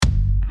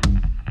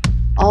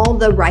All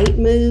the right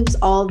moves,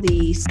 all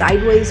the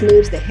sideways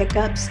moves, the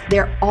hiccups,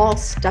 they're all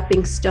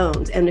stepping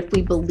stones. And if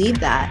we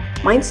believe that,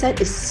 mindset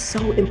is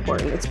so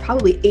important. It's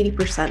probably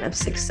 80% of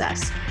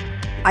success.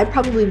 I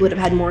probably would have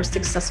had more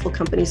successful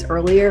companies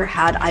earlier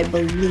had I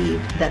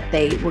believed that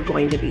they were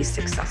going to be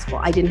successful.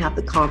 I didn't have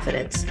the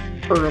confidence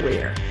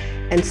earlier.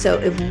 And so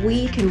if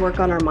we can work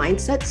on our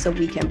mindset so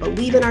we can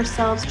believe in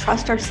ourselves,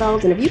 trust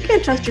ourselves, and if you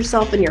can't trust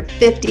yourself in your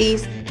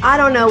 50s, I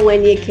don't know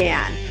when you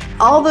can.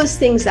 All those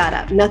things add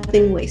up,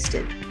 nothing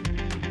wasted.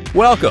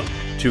 Welcome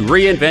to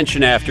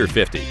Reinvention After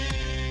 50,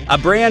 a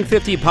Brand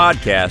 50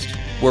 podcast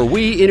where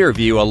we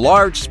interview a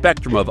large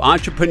spectrum of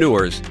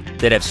entrepreneurs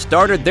that have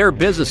started their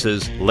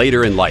businesses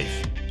later in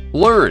life.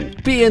 Learn,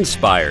 be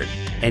inspired,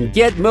 and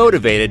get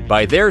motivated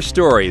by their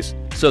stories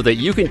so that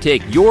you can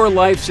take your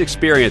life's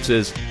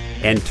experiences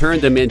and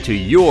turn them into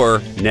your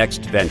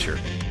next venture.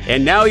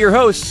 And now your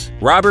hosts,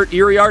 Robert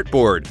Erie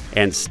Artboard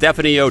and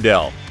Stephanie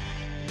Odell.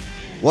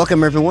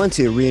 Welcome everyone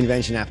to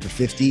Reinvention After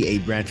 50, a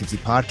Brand 50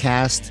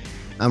 podcast.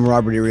 I'm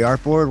Robert Erie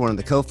Artboard, one of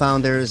the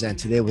co-founders, and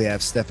today we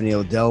have Stephanie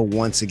Odell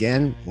once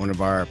again, one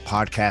of our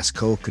podcast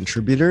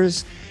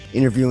co-contributors,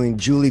 interviewing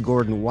Julie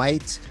Gordon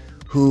White,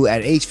 who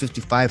at age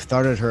 55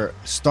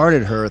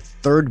 started her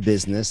third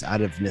business out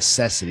of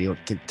necessity.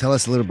 Can you tell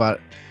us a little about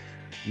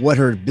what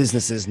her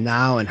business is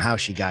now and how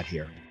she got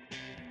here?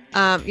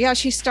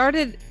 She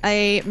started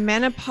a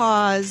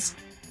menopause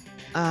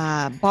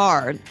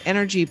bar,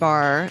 energy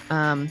bar,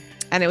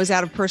 and it was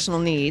out of personal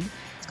need.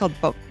 It's called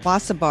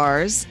Bossa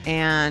Bars.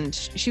 And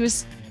she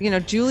was,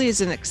 Julie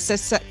is an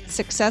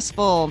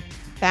successful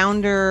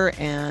founder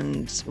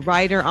and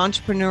writer,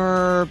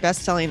 entrepreneur,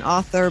 best-selling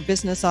author,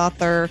 business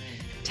author,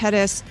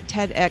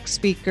 TEDx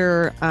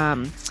speaker.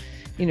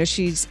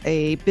 She's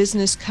a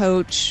business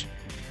coach,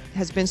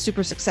 has been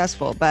super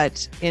successful,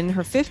 but in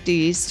her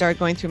 50s, started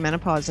going through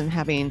menopause and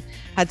having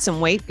had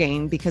some weight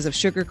gain because of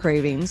sugar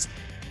cravings,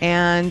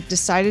 and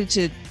decided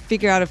to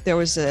figure out if there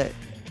was a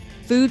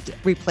food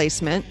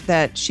replacement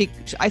that she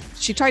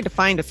tried to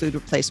find a food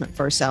replacement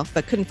for herself,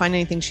 but couldn't find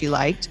anything she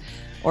liked,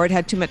 or it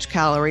had too much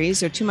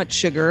calories or too much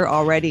sugar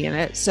already in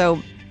it.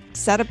 So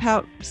set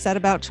about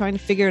trying to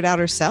figure it out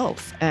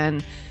herself.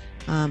 And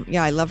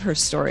I love her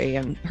story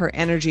and her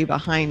energy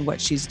behind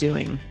what she's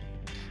doing.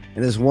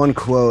 And there's one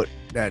quote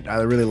that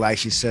I really like.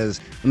 She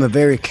says, "I'm a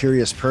very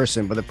curious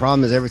person, but the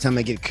problem is every time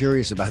I get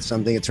curious about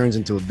something, it turns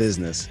into a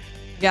business."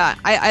 Yeah,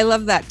 I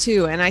love that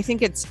too. And I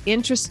think it's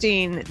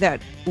interesting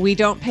that we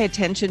don't pay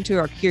attention to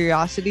our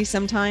curiosity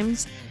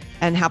sometimes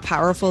and how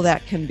powerful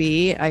that can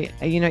be.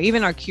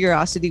 Even our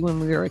curiosity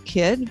when we were a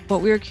kid, what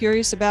we were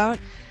curious about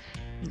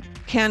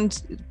can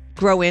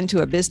grow into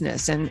a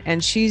business.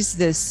 And she's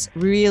this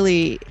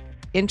really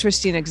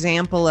interesting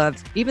example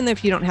of, even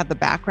if you don't have the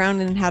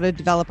background in how to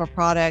develop a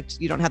product,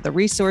 you don't have the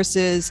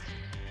resources,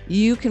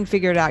 you can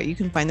figure it out. You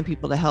can find the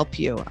people to help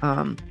you.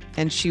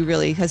 And she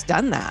really has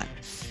done that.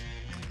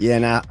 Yeah,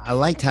 and I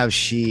liked how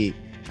she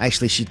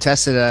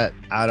tested it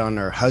out on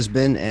her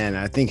husband and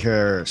I think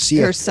her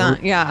CFO. Her son,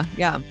 yeah.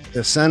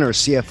 The son or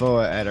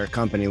CFO at her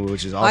company,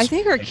 which is also... I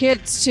think her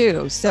kids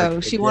too.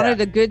 So she wanted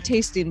a good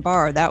tasting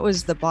bar. That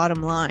was the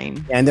bottom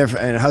line. And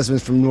her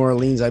husband's from New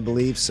Orleans, I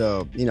believe.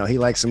 So, he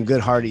likes some good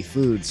hearty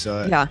food.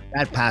 So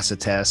that passed the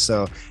test.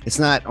 So it's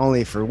not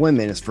only for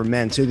women, it's for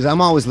men too. Because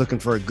I'm always looking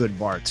for a good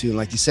bar too. And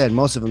like you said,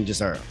 most of them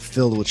just are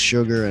filled with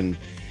sugar and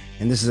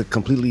this is a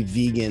completely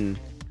vegan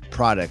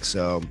product.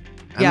 So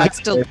I'm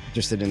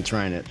interested in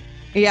trying it.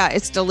 Yeah,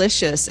 it's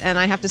delicious. And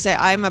I have to say,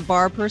 I'm a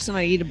bar person.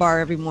 I eat a bar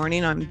every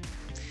morning. I'm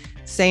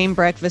same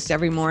breakfast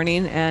every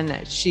morning. And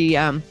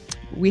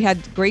we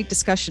had great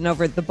discussion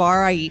over the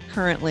bar I eat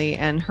currently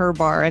and her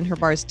bar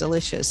is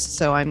delicious.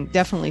 So I'm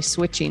definitely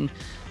switching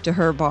to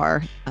her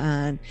bar.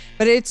 But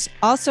it's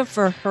also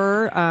for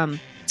her,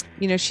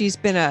 she's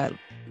been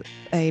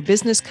a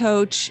business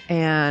coach,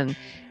 and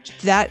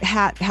that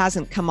hat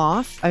hasn't come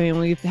off. I mean,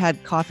 we've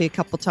had coffee a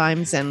couple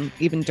times, and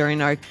even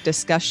during our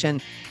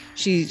discussion,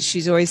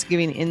 she's always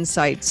giving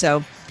insight.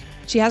 So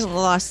she hasn't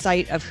lost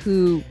sight of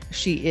who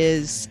she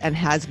is and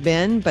has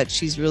been, but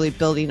she's really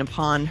building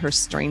upon her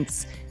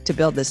strengths to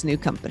build this new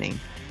company.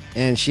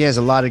 And she has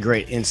a lot of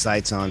great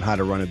insights on how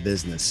to run a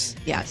business.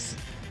 Yes.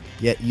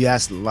 Yeah, you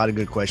asked a lot of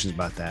good questions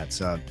about that.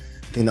 So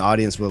I think the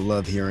audience will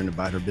love hearing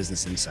about her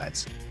business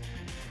insights.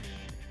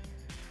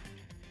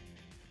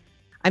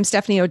 I'm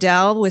Stephanie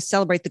Odell with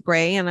Celebrate the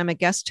Gray, and I'm a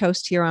guest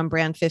host here on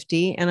Brand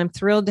 50. And I'm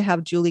thrilled to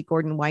have Julie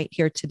Gordon White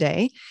here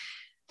today,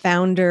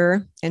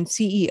 founder and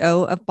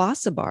CEO of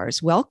Bossa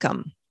Bars.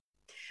 Welcome.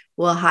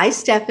 Well, hi,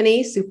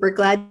 Stephanie. Super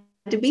glad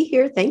to be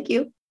here. Thank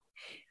you.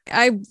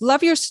 I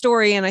love your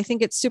story, and I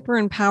think it's super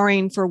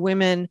empowering for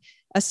women,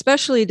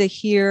 especially to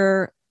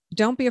hear,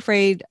 don't be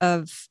afraid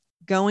of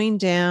going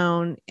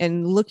down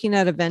and looking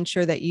at a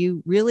venture that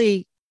you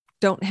really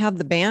don't have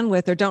the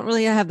bandwidth or don't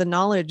really have the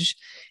knowledge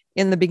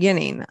in the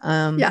beginning.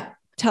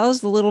 Tell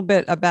us a little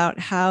bit about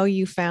how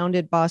you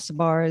founded Bossa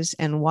Bars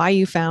and why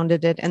you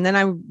founded it. And then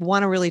I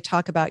want to really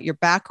talk about your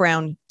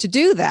background to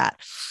do that.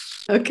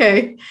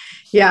 Okay.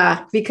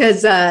 Yeah,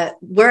 because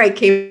where I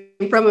came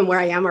from and where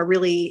I am are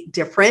really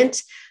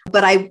different.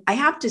 But I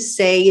have to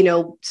say,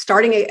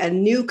 starting a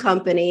new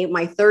company,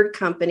 my third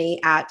company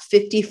at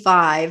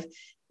 55,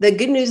 the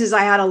good news is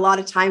I had a lot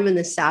of time in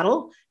the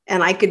saddle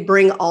and I could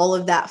bring all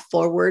of that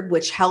forward,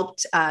 which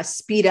helped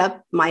speed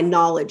up my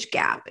knowledge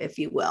gap, if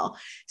you will.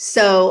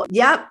 So,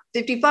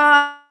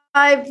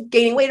 55,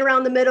 gaining weight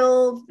around the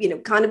middle,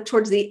 kind of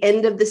towards the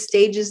end of the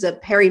stages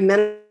of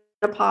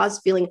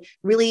perimenopause, feeling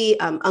really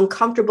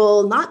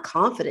uncomfortable, not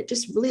confident,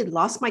 just really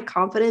lost my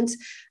confidence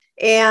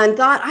and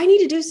thought I need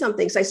to do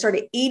something. So I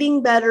started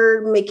eating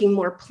better, making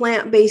more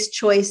plant-based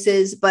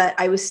choices, but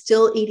I was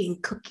still eating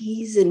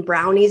cookies and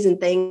brownies and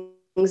things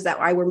that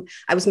I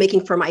was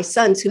making for my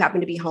sons who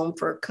happened to be home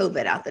for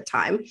COVID at the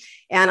time.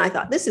 And I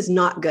thought, this is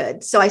not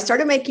good. So I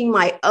started making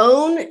my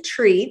own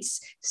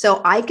treats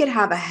so I could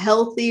have a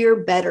healthier,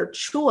 better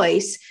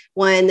choice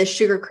when the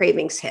sugar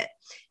cravings hit.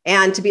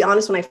 And to be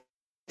honest, when I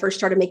first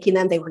started making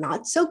them, they were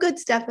not so good,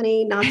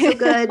 Stephanie, not so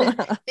good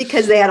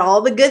because they had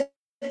all the good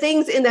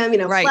things in them,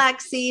 Right.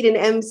 Flaxseed and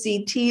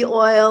MCT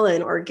oil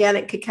and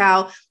organic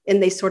cacao.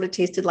 And they sort of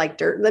tasted like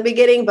dirt in the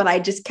beginning, but I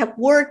just kept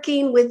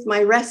working with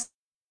my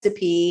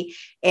recipe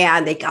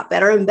and they got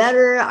better and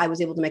better. I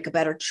was able to make a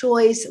better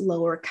choice,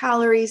 lower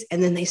calories.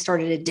 And then they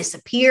started to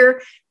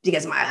disappear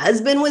because my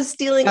husband was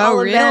stealing all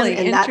of them.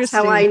 And that's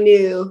how I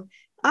knew,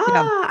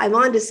 I'm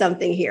onto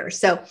something here.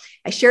 So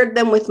I shared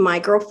them with my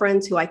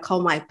girlfriends who I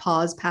call my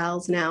pause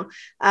pals now.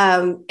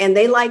 And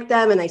they liked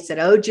them. And I said,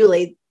 oh,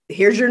 Julie,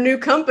 here's your new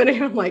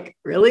company. I'm like,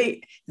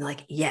 really? They're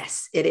like,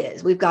 yes, it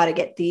is. We've got to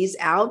get these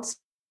out.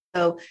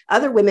 So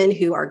other women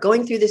who are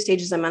going through the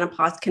stages of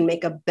menopause can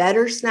make a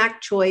better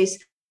snack choice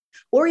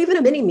or even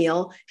a mini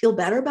meal, feel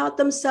better about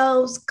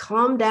themselves,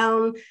 calm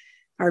down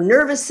our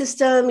nervous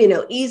system,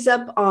 ease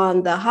up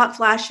on the hot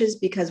flashes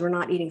because we're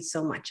not eating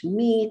so much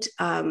meat.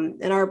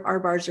 And our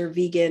bars are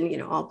vegan,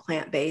 all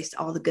plant-based,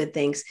 all the good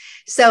things.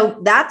 So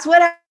that's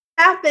what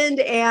happened.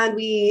 And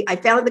I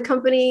founded the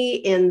company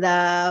in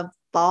the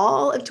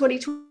fall of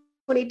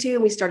 2022,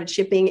 and we started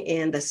shipping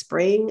in the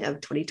spring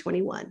of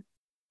 2021.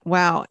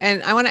 Wow.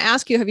 And I want to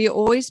ask you, have you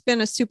always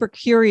been a super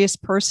curious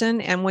person?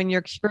 And when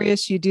you're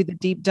curious, you do the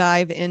deep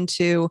dive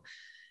into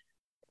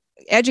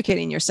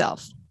educating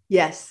yourself?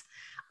 Yes.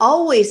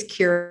 Always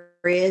curious.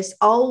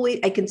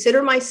 I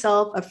consider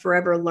myself a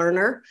forever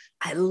learner.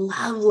 I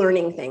love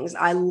learning things.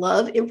 I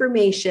love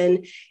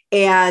information.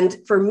 And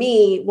for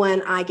me,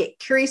 when I get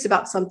curious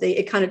about something,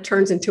 it kind of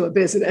turns into a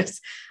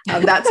business.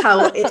 That's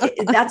how,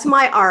 that's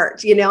my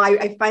art.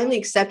 I finally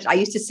accept, I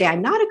used to say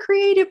I'm not a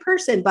creative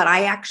person, but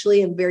I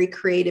actually am very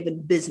creative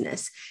in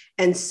business.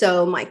 And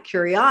so my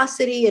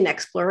curiosity and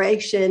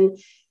exploration,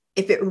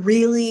 if it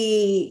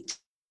really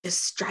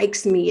just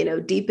strikes me,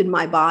 deep in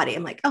my body,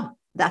 I'm like, oh,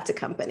 that's a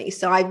company.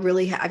 So I've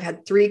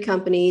had 3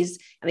 companies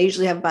and I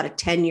usually have about a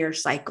 10-year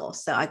cycle.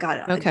 So I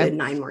got a good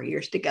 9 more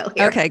years to go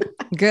here. Okay,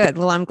 good.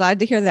 Well, I'm glad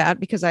to hear that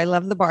because I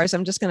love the bars.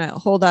 I'm just going to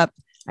hold up.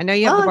 I know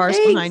you have the bars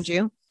behind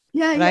you.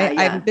 Yeah.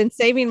 I've been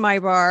saving my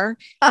bar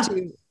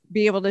to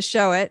be able to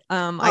show it.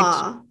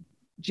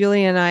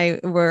 Julie and I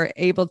were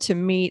able to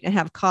meet and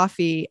have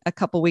coffee a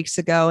couple weeks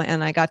ago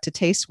and I got to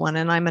taste one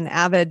and I'm an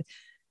avid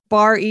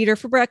bar eater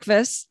for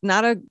breakfast,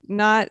 not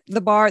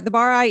the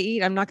bar I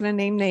eat. I'm not going to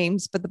name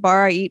names, but the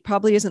bar I eat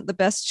probably isn't the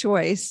best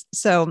choice.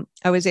 So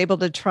I was able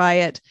to try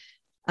it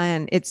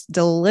and it's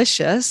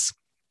delicious.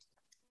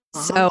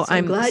 So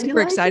I'm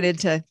super excited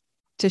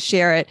to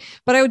share it,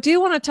 but I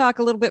do want to talk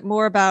a little bit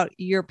more about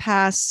your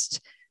past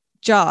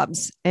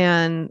jobs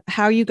and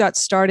how you got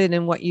started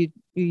and what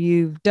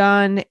you've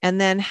done.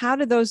 And then how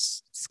do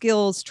those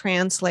skills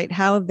translate?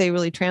 How have they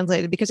really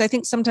translated? Because I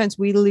think sometimes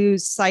we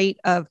lose sight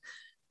of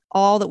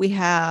all that we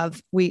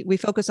have. We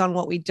focus on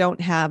what we don't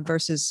have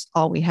versus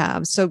all we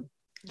have. So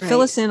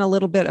fill us in a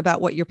little bit about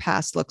what your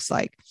past looks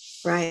like.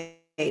 Right.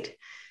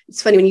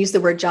 It's funny when you use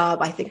the word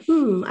job, I think,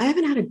 I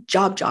haven't had a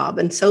job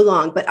in so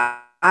long, but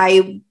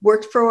I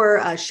worked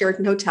for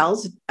Sheraton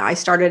Hotels. I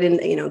started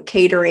in,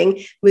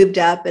 catering, moved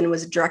up and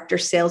was director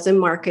of sales and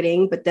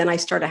marketing. But then I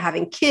started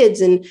having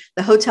kids in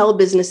the hotel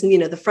business and,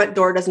 the front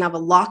door doesn't have a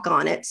lock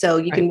on it. So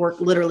you can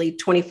work literally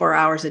 24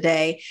 hours a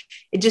day.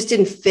 It just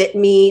didn't fit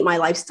my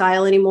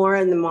lifestyle anymore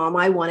and the mom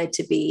I wanted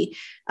to be.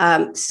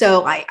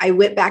 So I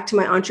went back to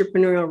my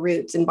entrepreneurial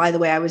roots. And by the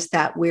way, I was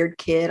that weird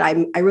kid.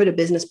 I wrote a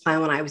business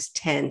plan when I was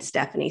 10,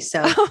 Stephanie.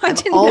 So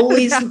I've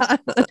always...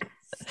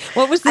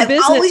 What was the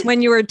business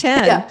when you were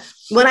 10? Yeah.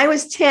 When I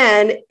was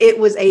 10, it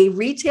was a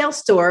retail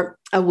store,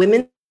 a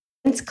women's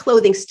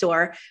clothing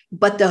store,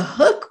 but the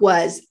hook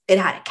was it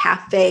had a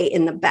cafe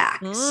in the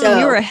back. So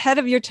you were ahead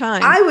of your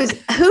time.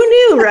 Who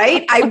knew,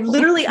 right?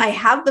 I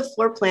have the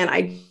floor plan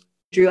I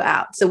drew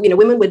out. So,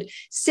 women would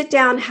sit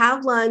down,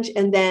 have lunch,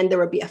 and then there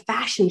would be a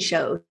fashion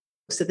show.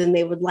 So then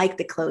they would like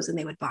the clothes and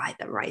they would buy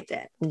them right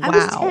then. Wow. I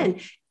was 10.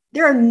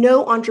 There are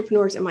no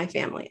entrepreneurs in my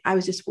family. I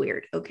was just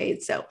weird. Okay.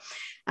 So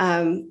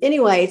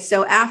anyway,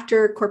 so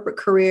after corporate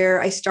career,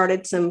 I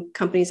started some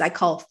companies I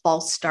call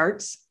false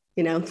starts.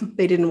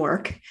 They didn't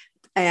work.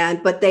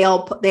 But they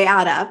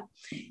add up.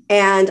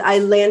 And I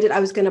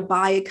was going to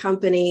buy a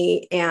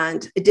company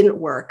and it didn't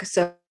work.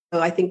 So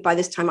I think by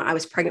this time I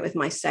was pregnant with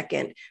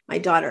my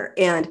daughter.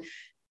 And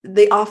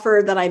the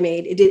offer that I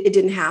made, it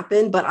didn't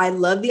happen, but I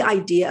love the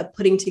idea of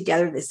putting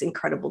together this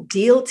incredible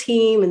deal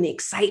team and the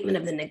excitement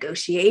of the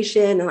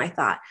negotiation. And I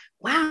thought,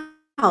 wow,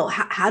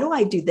 how do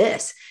I do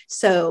this?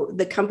 So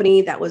the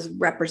company that was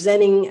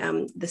representing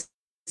the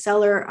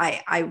seller,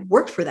 I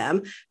worked for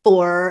them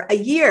for a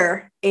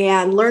year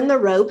and learned the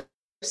ropes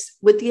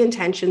with the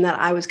intention that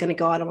I was going to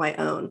go out on my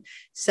own.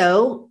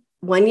 So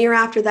 1 year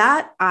after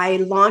that, I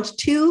launched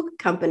 2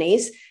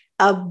 companies,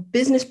 a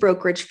business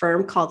brokerage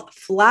firm called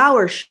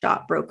Flower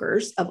Shop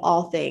Brokers, of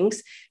all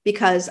things,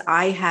 because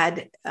I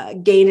had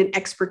gained an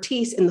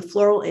expertise in the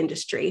floral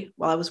industry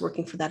while I was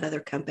working for that other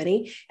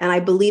company. And I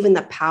believe in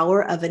the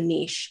power of a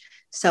niche.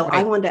 So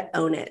I wanted to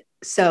own it.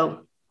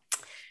 So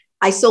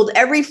I sold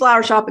every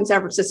flower shop in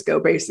San Francisco,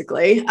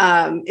 basically.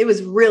 It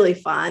was really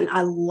fun.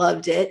 I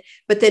loved it.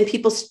 But then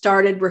people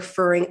started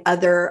referring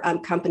other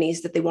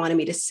companies that they wanted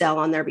me to sell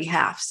on their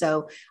behalf.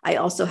 So I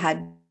also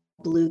had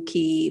Blue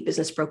Key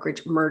Business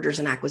Brokerage mergers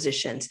and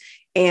acquisitions.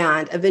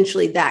 And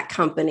eventually that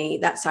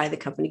side of the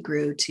company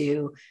grew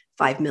to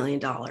 $5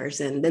 million.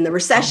 And then the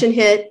recession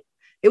hit.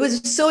 It was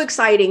so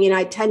exciting.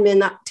 I had 10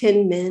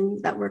 men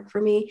that worked for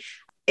me.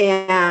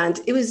 And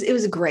it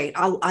was great.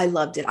 I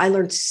loved it. I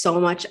learned so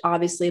much,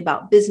 obviously,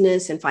 about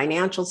business and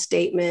financial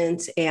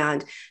statements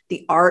and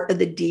the art of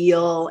the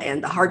deal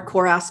and the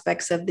hardcore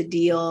aspects of the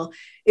deal.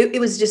 It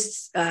was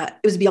just, it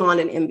was beyond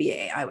an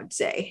MBA, I would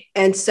say.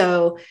 And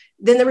so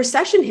then the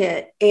recession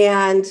hit,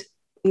 and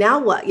now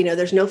what?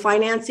 There's no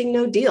financing,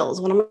 no deals.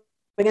 What am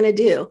I going to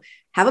do?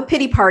 Have a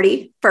pity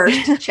party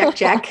first.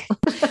 Check.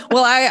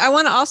 Well, I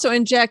want to also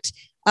inject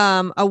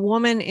a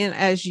woman in,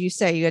 as you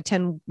say, you had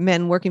 10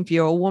 men working for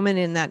you. A woman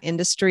in that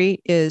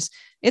industry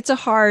it's a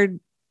hard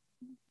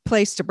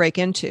place to break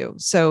into.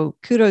 So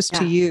kudos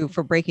to you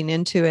for breaking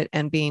into it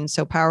and being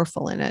so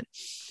powerful in it.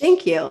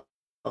 Thank you.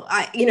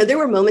 There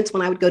were moments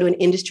when I would go to an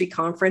industry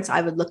conference,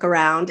 I would look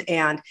around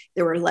and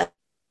there were less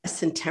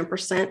than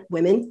 10%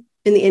 women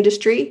in the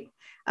industry.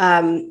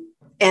 And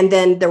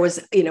then there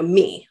was,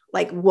 me,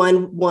 like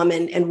one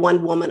woman and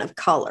one woman of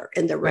color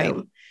in the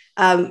room.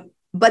 Right.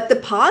 But the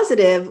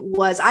positive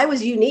was I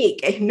was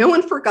unique. No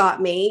one forgot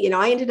me.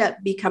 I ended up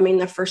becoming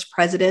the first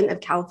president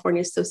of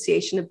California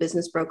Association of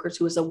Business Brokers,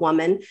 who was a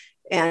woman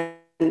and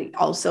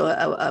also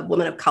a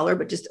woman of color,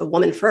 but just a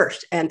woman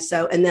first. And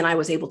then I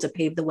was able to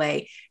pave the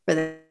way for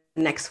the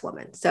next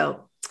woman.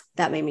 So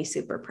that made me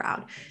super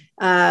proud.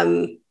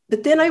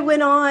 But then I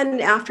went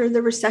on after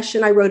the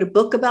recession. I wrote a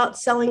book about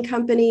selling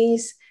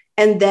companies.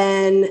 And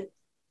then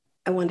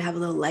I wanted to have a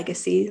little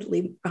legacy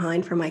leave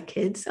behind for my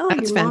kids. Oh,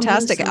 that's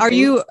fantastic. Are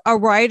you a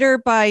writer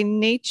by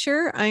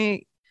nature?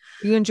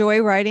 You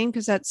enjoy writing?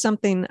 Because that's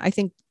something I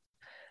think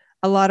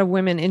a lot of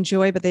women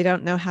enjoy, but they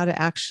don't know how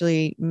to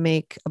actually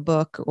make a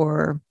book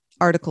or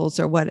articles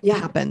or what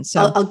happens.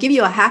 So I'll give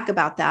you a hack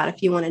about that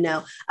if you want to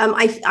know.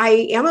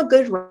 I am a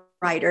good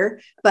writer,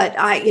 but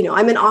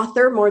I'm an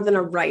author more than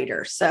a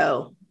writer.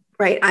 So,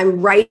 right. I'm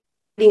writing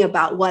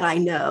about what I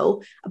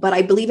know, but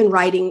I believe in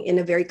writing in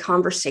a very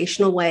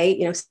conversational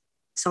way.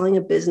 Selling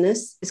a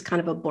business is kind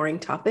of a boring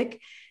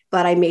topic,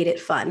 but I made it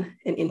fun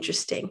and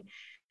interesting.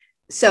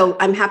 So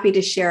I'm happy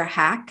to share a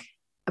hack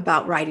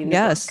about writing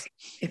a book,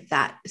 if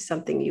that is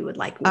something you would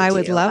like me to. I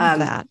would love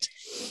that.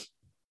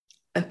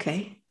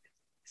 Okay.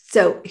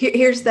 So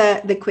here's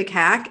the quick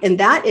hack, and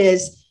that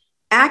is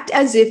act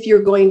as if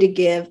you're going to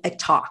give a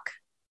talk,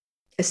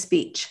 a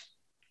speech.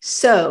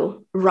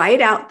 So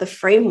write out the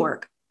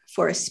framework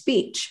for a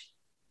speech,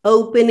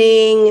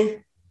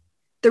 opening,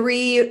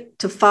 3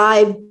 to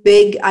 5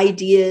 big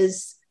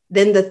ideas,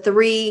 then the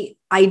 3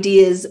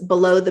 ideas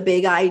below the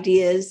big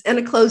ideas, and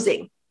a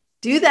closing.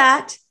 Do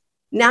that.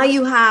 Now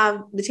you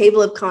have the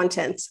table of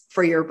contents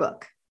for your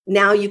book.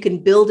 Now you can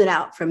build it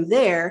out from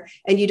there,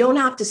 and you don't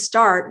have to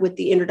start with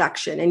the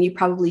introduction, and you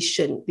probably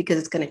shouldn't because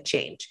it's going to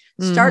change.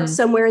 Start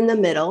somewhere in the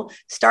middle,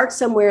 start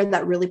somewhere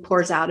that really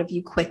pours out of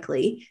you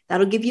quickly.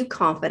 That'll give you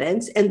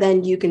confidence, and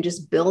then you can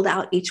just build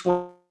out each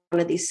one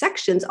of these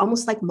sections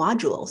almost like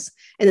modules,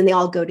 and then they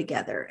all go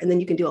together, and then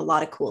you can do a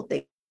lot of cool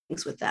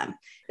things with them.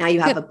 Now you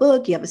have a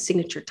book, you have a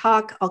signature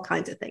talk, all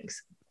kinds of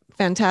things.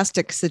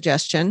 Fantastic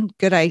suggestion.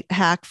 Good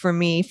hack for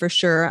me for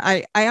sure.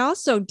 I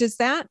also, does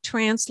that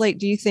translate,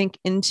 do you think,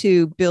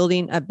 into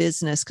building a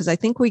business? Because I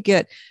think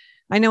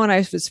I know when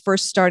I was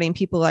first starting,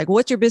 people were like,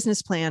 what's your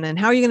business plan and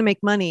how are you going to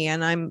make money?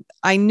 And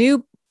I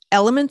knew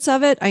elements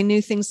of it. I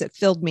knew things that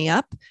filled me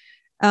up.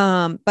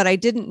 But I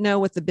didn't know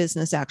what the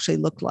business actually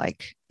looked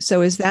like.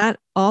 So is that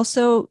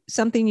also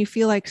something you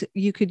feel like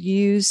you could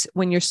use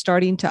when you're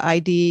starting to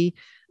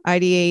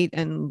ideate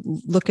and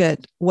look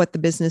at what the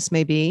business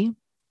may be?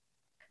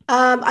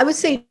 I would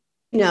say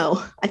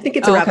no. I think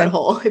it's a rabbit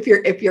hole if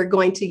you're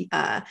going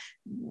to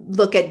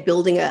look at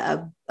building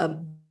and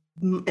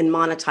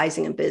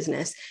monetizing a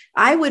business.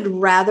 I would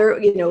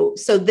rather,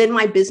 so then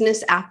my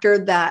business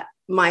after that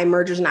my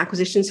mergers and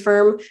acquisitions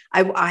firm,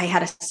 I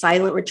had a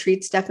silent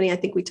retreat, Stephanie. I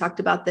think we talked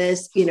about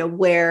this,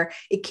 where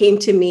it came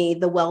to me,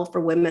 the Well for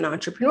Women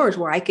Entrepreneurs,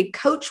 where I could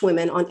coach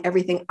women on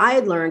everything I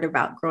had learned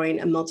about growing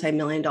a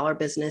multi-million-dollar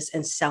business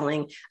and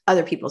selling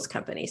other people's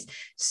companies.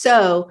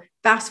 So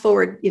fast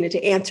forward,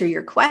 to answer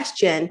your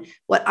question,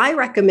 what I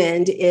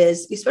recommend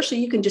is, especially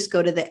you can just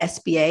go to the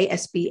sba.org,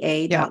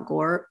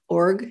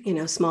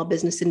 Small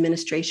Business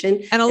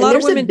Administration. And a lot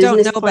of women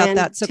don't know about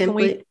that. So template. Can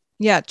we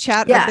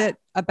chat a bit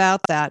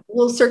about that?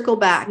 We'll circle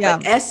back.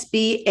 But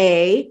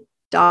sba.org,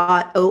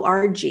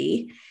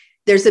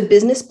 there's a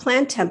business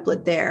plan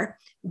template there.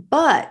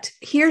 But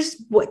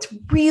here's what's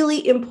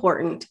really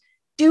important.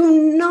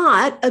 Do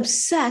not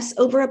obsess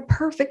over a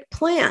perfect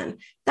plan.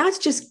 That's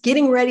just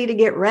getting ready to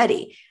get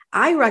ready.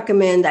 I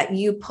recommend that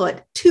you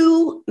put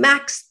 2,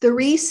 max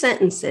 3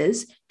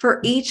 sentences for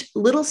each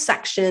little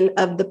section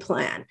of the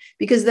plan,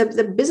 because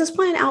the business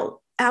plan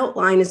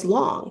outline is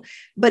long.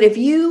 But if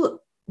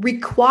you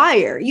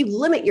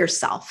limit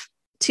yourself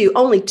to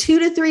only 2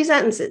 to 3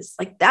 sentences,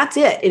 like that's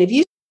it. And if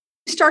you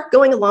start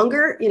going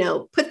longer,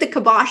 put the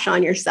kibosh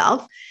on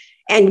yourself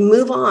and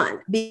move on,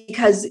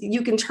 because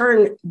you can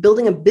turn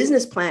building a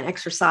business plan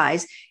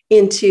exercise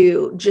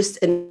into just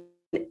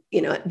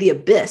the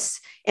abyss.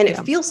 And it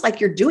feels like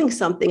you're doing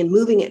something and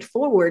moving it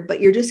forward,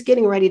 but you're just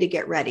getting ready to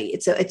get ready.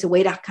 It's a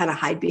way to kind of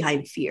hide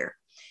behind fear.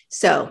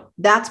 So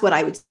that's what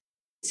I would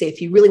say.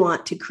 If you really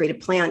want to create a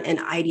plan and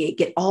ideate,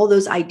 get all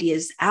those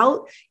ideas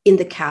out in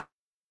the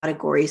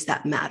categories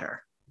that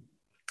matter.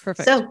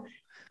 Perfect. So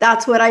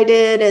that's what I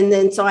did. And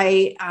then, so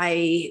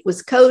I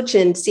was coach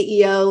and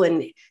CEO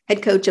and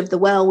head coach of the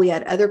Well. We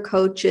had other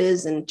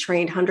coaches and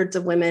trained hundreds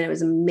of women. It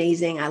was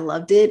amazing. I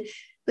loved it.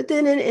 But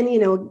then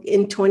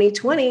in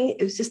 2020,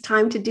 it was just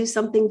time to do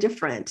something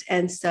different.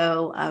 And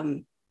so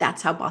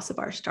that's how Boss of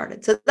Bars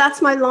started. So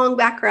that's my long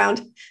background.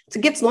 So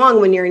it gets long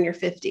when you're in your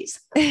 50s.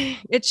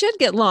 It should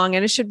get long,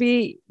 and it should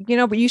be,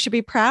 but you should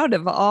be proud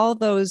of all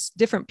those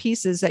different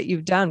pieces that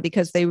you've done,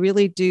 because they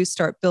really do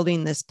start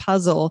building this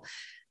puzzle,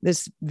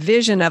 this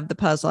vision of the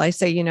puzzle. I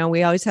say,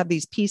 we always have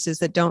these pieces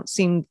that don't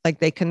seem like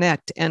they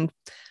connect. And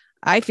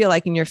I feel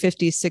like in your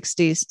 50s,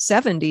 60s,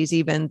 70s,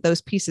 even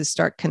those pieces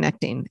start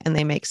connecting and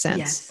they make sense.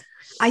 Yes,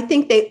 I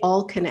think they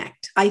all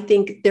connect. I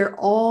think they're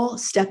all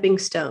stepping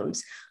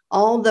stones.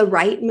 All the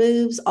right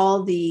moves,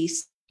 all the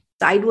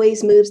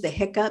sideways moves, the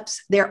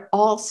hiccups, they're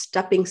all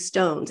stepping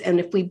stones. And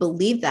if we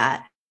believe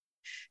that,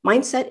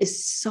 mindset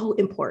is so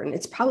important.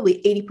 It's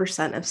probably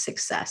 80% of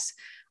success.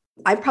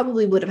 I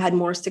probably would have had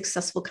more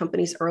successful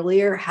companies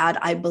earlier had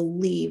I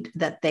believed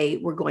that they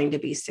were going to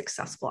be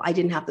successful. I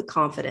didn't have the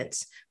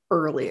confidence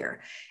earlier.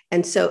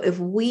 And so if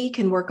we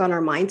can work on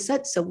our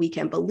mindset so we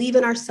can believe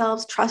in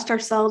ourselves, trust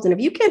ourselves. And if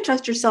you can't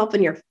trust yourself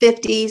in your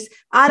 50s,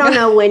 I don't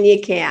know when you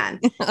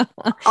can.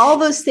 All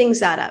those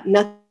things add up,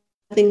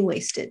 nothing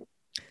wasted.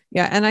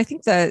 Yeah. And I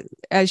think that,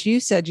 as you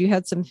said, you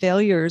had some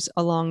failures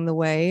along the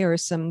way or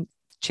some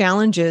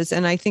challenges.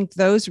 And I think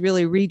those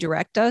really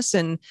redirect us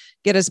and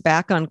get us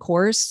back on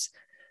course.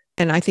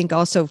 And I think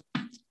also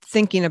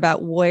thinking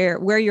about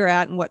where you're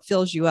at and what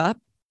fills you up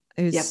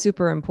is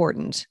super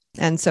important.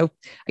 And so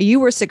you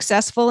were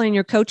successful in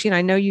your coaching.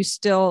 I know you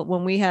still,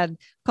 when we had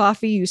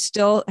coffee, you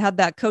still had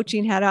that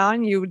coaching hat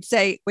on. You would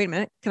say, wait a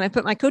minute, can I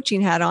put my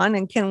coaching hat on?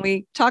 And can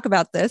we talk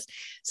about this?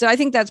 So I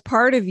think that's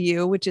part of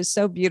you, which is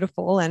so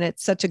beautiful. And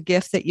it's such a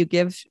gift that you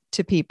give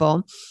to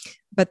people,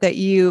 but that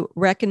you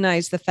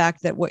recognize the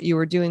fact that what you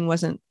were doing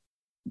wasn't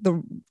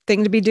the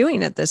thing to be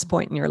doing at this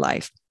point in your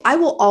life. I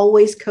will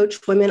always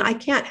coach women. I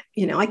can't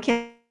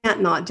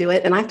not do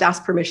it. And I have to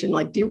ask permission.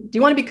 Like, do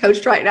you want to be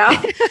coached right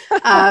now?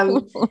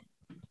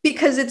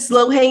 Because it's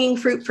low hanging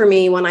fruit for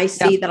me when I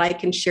see that I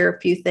can share a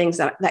few things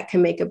that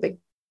can make a big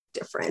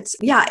difference.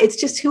 Yeah. It's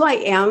just who I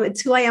am.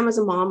 It's who I am as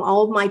a mom.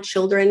 All of my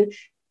children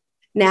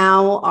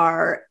now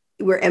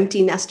we're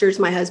empty nesters,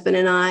 my husband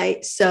and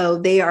I. So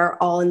they are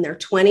all in their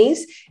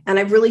 20s. And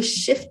I've really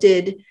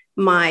shifted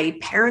my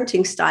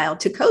parenting style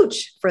to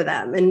coach for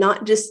them and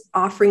not just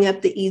offering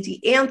up the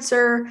easy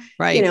answer,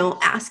 right.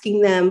 Asking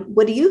them,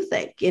 what do you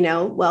think?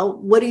 Well,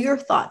 what are your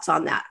thoughts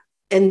on that?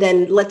 And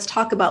then let's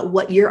talk about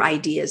what your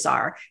ideas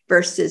are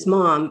versus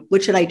Mom,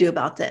 what should I do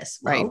about this?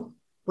 Right. Well,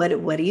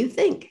 what do you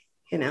think?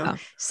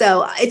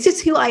 So it's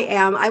just who I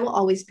am. I will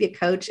always be a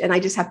coach, and I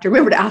just have to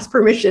remember to ask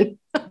permission.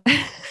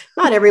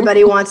 Not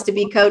everybody wants to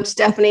be coached,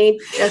 Stephanie.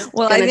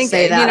 Well, I think,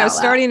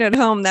 starting at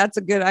home,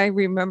 I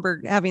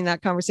remember having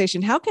that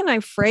conversation. How can I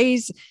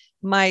phrase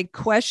my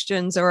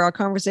questions or our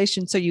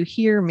conversation so you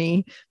hear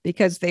me?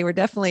 Because they were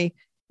definitely,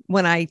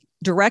 when I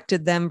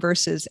directed them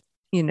versus,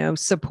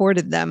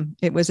 supported them,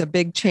 it was a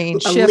big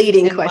change. A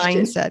leading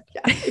question. Mindset.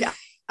 Yeah.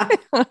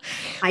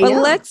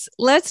 But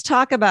let's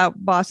talk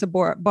about Boss of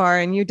Bar.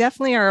 And you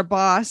definitely are a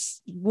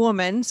boss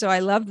woman. So I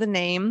love the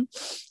name.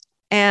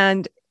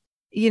 And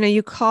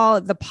you call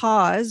it the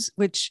pause,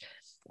 which,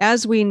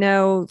 as we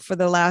know, for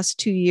the last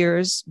 2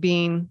 years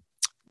being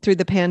through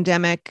the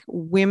pandemic,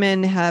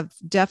 women have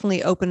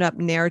definitely opened up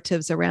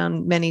narratives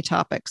around many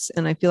topics.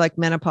 And I feel like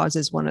menopause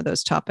is one of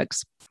those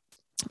topics.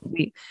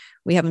 We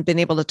haven't been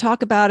able to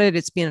talk about it.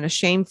 It's been a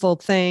shameful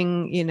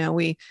thing. You know,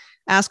 we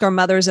ask our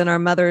mothers and our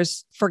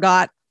mothers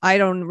forgot. I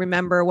don't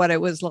remember what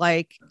it was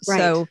like. Right.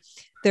 So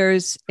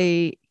there's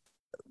a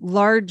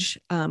large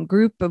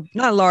group of,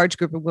 not a large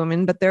group of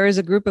women, but there is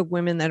a group of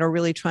women that are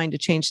really trying to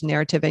change the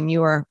narrative. And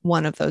you are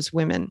one of those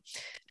women.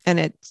 And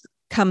it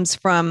comes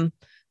from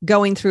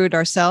going through it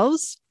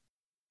ourselves.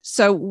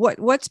 So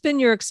what's been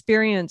your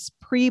experience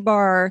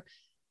pre-bar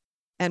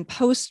and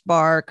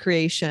post-bar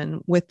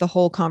creation with the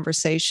whole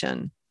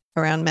conversation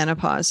around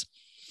menopause?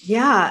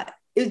 Yeah,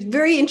 it's a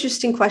very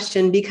interesting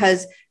question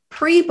because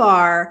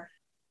pre-bar,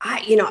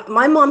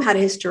 my mom had a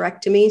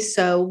hysterectomy.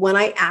 So when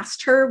I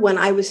asked her, when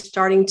I was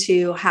starting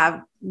to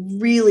have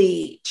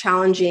really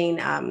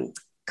challenging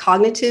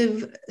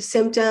cognitive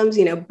symptoms,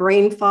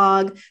 brain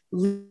fog,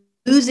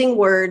 losing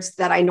words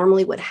that I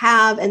normally would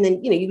have. And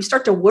then, you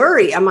start to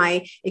worry, am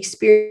I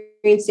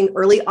experiencing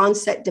early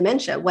onset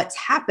dementia? What's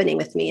happening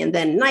with me? And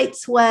then night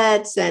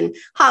sweats and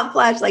hot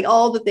flash, like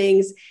all the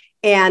things.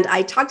 And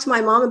I talked to my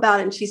mom about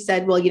it and she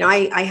said, well,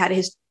 I had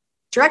a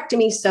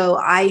hysterectomy. So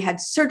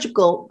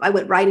I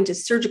went right into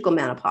surgical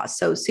menopause.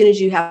 So as soon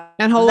as you have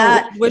and how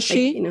that, old was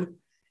she?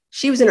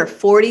 She was in her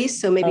 40s,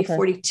 so maybe Okay.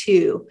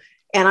 42.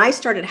 And I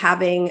started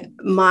having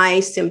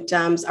my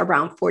symptoms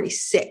around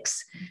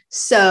 46.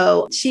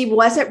 So she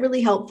wasn't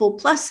really helpful.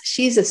 Plus,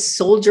 she's a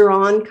soldier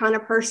on kind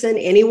of person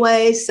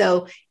anyway.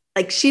 So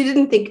she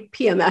didn't think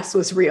PMS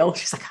was real.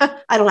 She's like,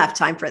 I don't have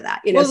time for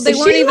that. Well, they so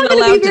weren't she's even not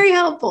gonna allowed be very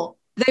helpful.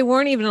 They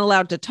weren't even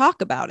allowed to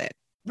talk about it.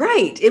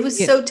 Right. It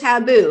was so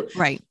taboo.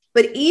 Right.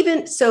 But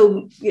even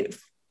so,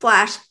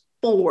 flash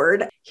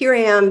forward, here I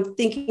am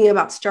thinking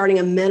about starting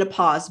a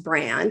menopause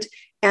brand.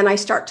 And I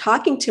start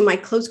talking to my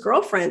close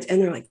girlfriends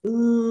and they're like,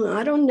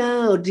 I don't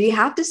know. Do you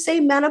have to say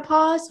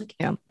menopause? Like,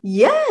 yeah.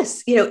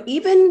 Yes.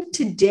 Even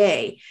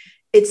today,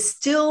 it's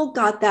still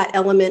got that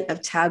element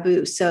of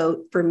taboo.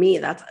 So for me,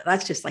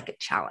 that's just like a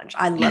challenge.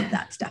 I love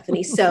that,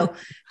 Stephanie. So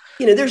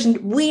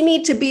we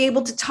need to be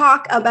able to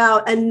talk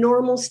about a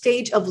normal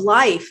stage of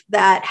life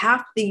that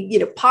half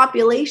the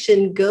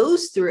population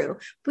goes through.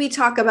 We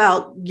talk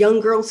about young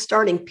girls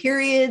starting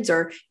periods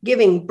or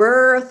giving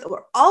birth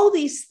or all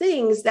these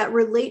things that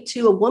relate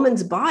to a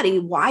woman's body.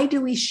 Why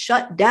do we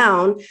shut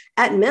down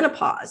at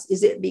menopause?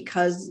 Is it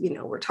because,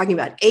 we're talking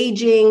about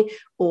aging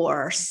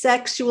or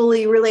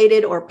sexually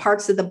related or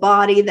parts of the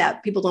body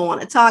that people don't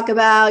want to talk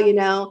about,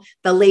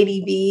 the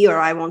Lady V, or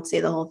I won't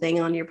say the whole thing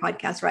on your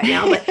podcast right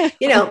now,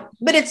 but,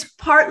 but it's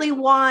partly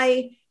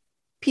why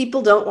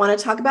people don't want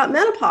to talk about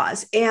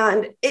menopause.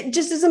 And it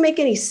just doesn't make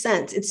any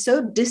sense. It's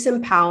so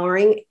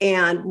disempowering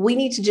and we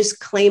need to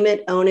just claim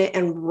it, own it,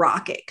 and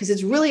rock it because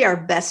it's really our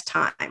best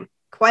time.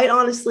 Quite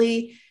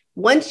honestly,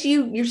 once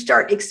you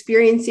start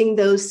experiencing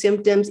those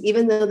symptoms,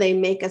 even though they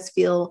make us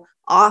feel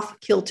off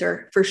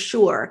kilter for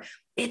sure,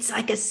 it's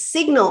like a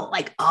signal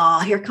like,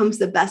 here comes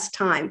the best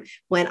time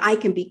when I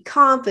can be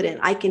confident.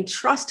 I can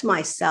trust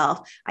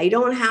myself. I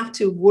don't have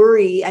to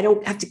worry. I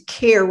don't have to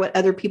care what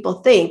other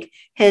people think,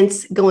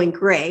 hence going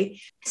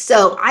gray.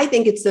 So I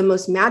think it's the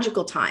most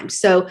magical time.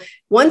 So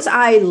once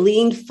I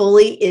leaned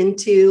fully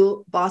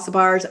into Bossa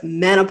Bars,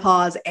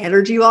 menopause,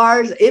 energy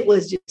bars, it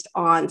was just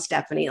on,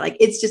 Stephanie. Like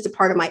it's just a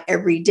part of my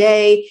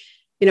everyday.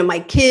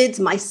 My kids,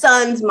 my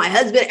sons, my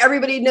husband,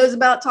 everybody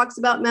talks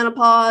about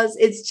menopause.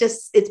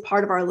 It's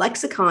part of our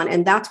lexicon.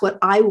 And that's what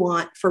I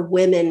want for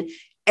women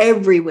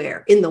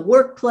everywhere in the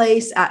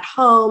workplace, at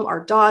home, our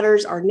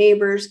daughters, our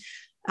neighbors.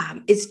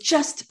 It's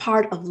just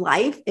part of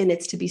life and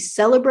it's to be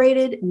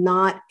celebrated,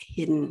 not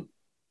hidden.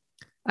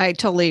 I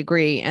totally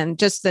agree. And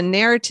just the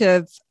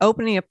narrative,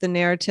 opening up the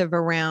narrative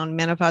around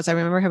menopause. I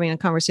remember having a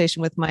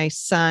conversation with my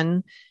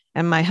son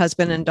and my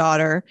husband and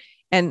daughter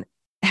and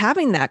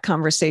having that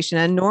conversation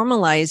and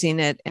normalizing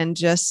it. And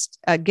just,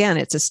 again,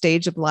 it's a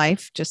stage of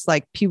life, just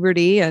like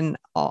puberty and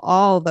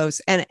all those.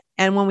 And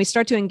when we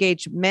start to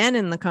engage men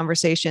in the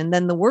conversation,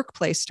 then the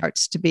workplace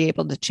starts to be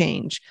able to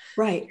change.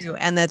 Right.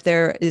 And that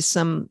there is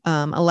some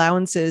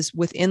allowances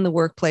within the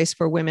workplace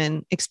for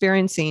women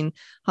experiencing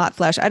hot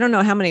flash. I don't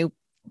know how many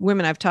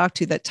women I've talked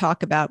to that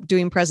talk about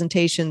doing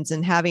presentations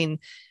and having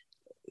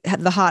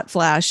the hot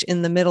flash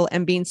in the middle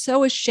and being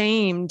so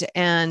ashamed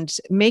and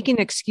making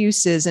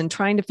excuses and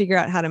trying to figure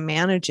out how to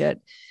manage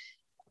it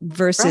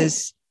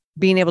versus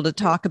being able to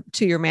talk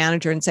to your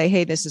manager and say,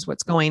 hey, this is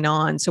what's going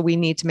on. So we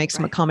need to make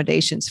some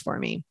accommodations for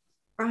me.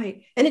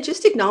 Right. And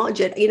just acknowledge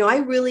it. I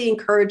really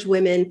encourage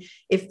women,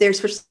 if they're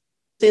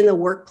in the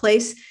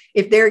workplace,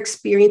 if they're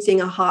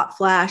experiencing a hot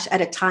flash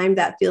at a time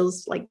that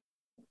feels like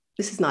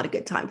this is not a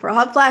good time for a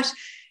hot flash,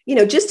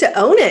 just to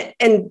own it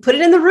and put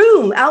it in the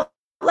room out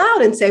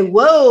loud and say,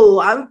 whoa,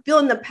 I'm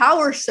feeling the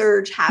power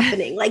surge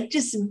happening. Like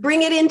just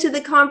bring it into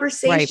the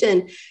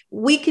conversation. Right.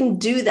 We can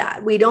do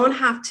that. We don't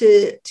have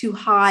to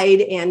hide.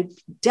 And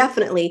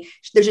definitely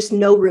there's just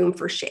no room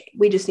for shame.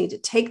 We just need to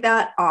take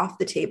that off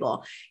the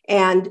table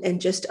and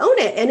just own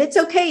it. And it's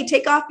okay.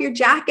 Take off your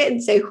jacket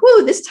and say,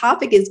 whoo, this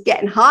topic is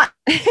getting hot.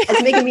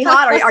 It's making me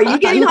hot. Are you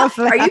getting hot?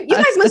 You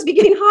guys must be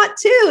getting hot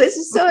too. This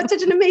is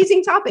such an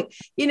amazing topic.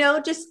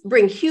 Just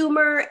bring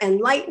humor and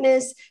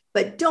lightness.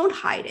 but don't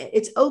hide it.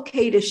 It's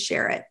okay to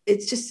share it.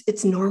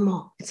 It's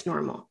normal. It's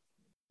normal.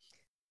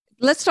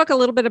 Let's talk a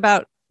little bit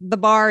about the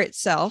bar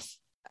itself.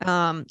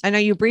 I know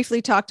you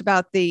briefly talked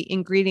about the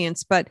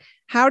ingredients, but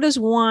how does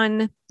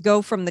one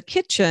go from the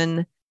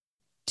kitchen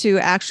to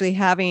actually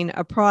having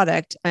a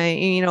product?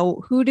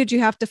 Who did you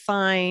have to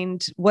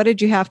find? What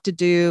did you have to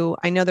do?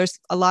 I know there's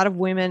a lot of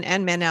women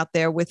and men out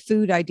there with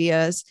food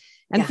ideas,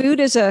 and food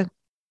is a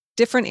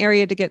different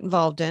area to get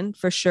involved in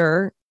for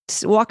sure.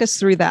 Walk us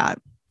through that.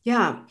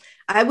 Yeah,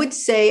 I would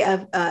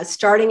say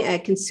starting a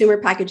consumer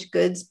packaged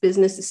goods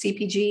business, a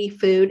CPG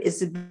food,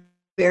 is a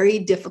very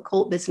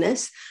difficult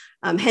business.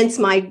 Hence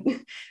my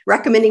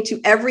recommending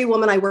to every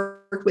woman I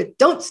work with,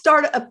 don't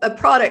start a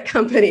product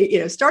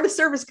company, start a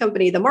service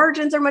company. The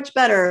margins are much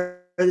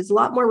better. There's a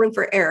lot more room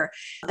for error.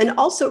 And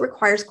also it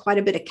requires quite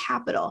a bit of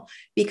capital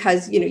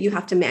because, you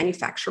have to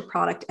manufacture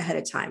product ahead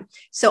of time.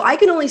 So I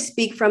can only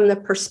speak from the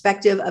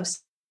perspective of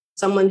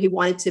someone who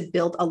wanted to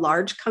build a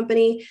large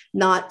company,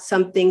 not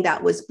something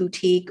that was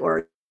boutique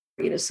or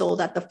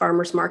sold at the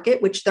farmer's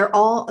market, which they're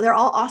all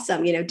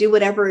awesome. Do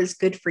whatever is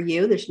good for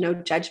you. There's no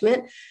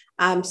judgment.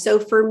 So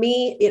for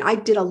me, I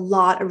did a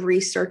lot of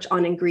research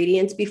on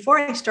ingredients before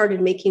I started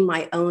making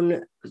my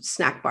own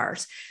snack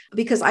bars,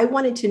 because I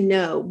wanted to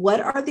know what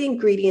are the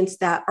ingredients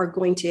that are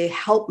going to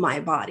help my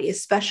body,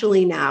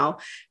 especially now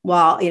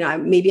while,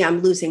 maybe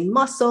I'm losing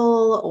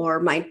muscle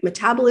or my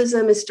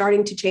metabolism is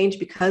starting to change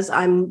because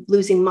I'm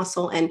losing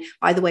muscle. And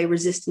by the way,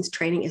 resistance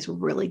training is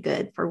really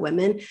good for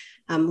women.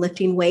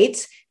 Lifting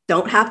weights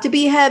don't have to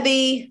be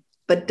heavy,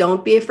 but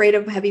don't be afraid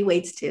of heavy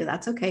weights too.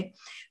 That's okay.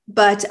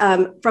 But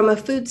from a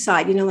food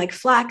side, like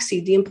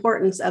flaxseed, the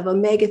importance of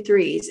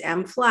omega-3s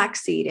and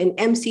flaxseed and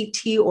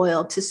MCT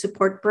oil to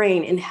support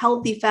brain, and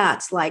healthy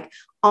fats like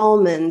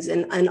almonds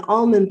and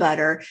almond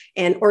butter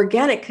and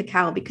organic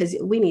cacao, because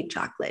we need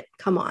chocolate.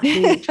 Come on, we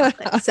need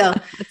chocolate. So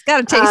it's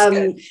got to taste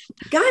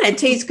good. Gotta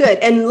taste good.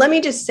 And let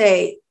me just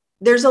say,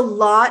 there's a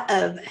lot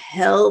of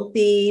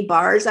healthy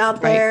bars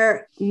out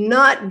there,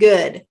 not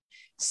good.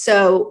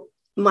 So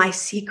my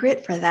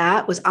secret for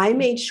that was I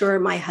made sure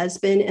my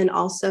husband and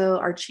also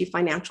our chief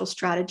financial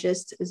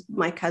strategist is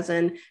my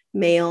cousin,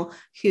 Mail,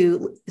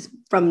 who is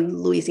from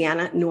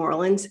Louisiana, New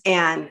Orleans.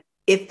 And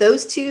if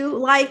those two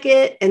like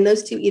it, and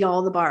those two eat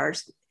all the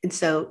bars, and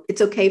so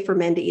it's okay for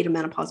men to eat a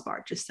menopause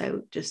bar, just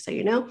so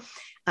you know.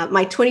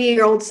 My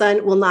 20-year-old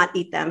son will not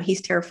eat them.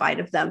 He's terrified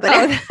of them, but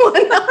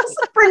everyone else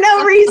for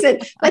no reason.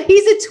 But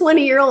he's a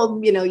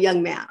 20-year-old,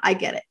 young man. I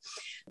get it.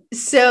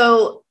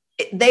 So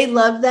they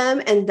love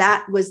them. And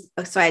that was,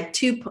 so I had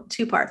two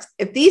parts.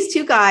 If these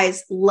two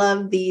guys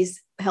love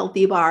these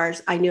healthy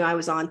bars, I knew I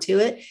was onto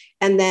it.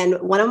 And then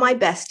one of my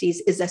besties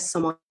is a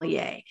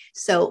sommelier.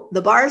 So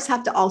the bars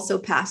have to also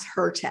pass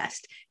her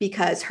test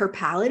because her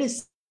palate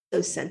is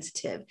so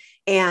sensitive.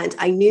 And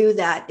I knew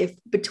that if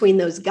between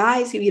those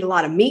guys who eat a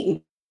lot of meat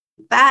and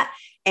fat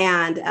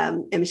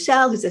and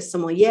Michelle, who's a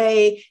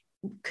sommelier,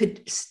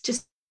 could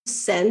just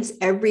sense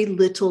every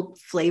little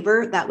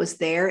flavor that was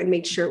there and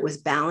made sure it was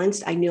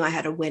balanced, I knew I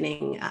had a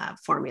winning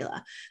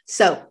formula.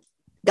 So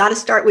got to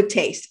start with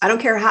taste. I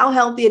don't care how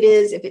healthy it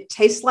is. If it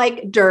tastes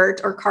like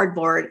dirt or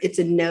cardboard, it's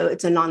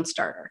a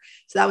non-starter.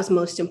 So that was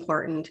most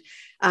important.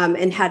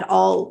 And had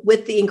all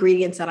with the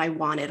ingredients that I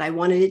wanted. I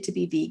wanted it to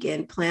be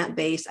vegan,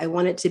 plant-based. I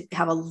wanted to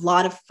have a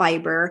lot of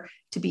fiber,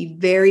 to be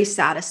very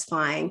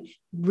satisfying.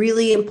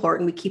 Really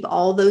important. We keep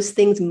all those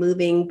things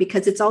moving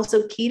because it's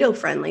also keto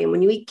friendly. And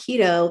when you eat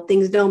keto,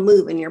 things don't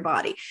move in your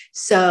body.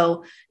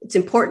 So it's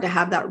important to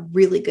have that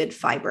really good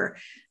fiber.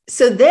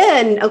 So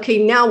then,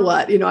 okay, now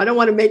what? I don't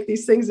want to make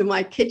these things in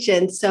my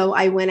kitchen. So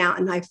I went out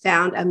and I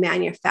found a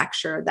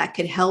manufacturer that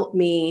could help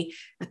me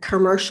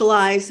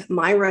commercialize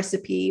my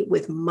recipe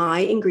with my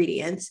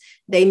ingredients.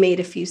 They made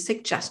a few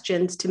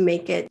suggestions to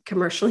make it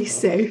commercially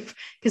safe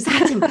because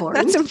that's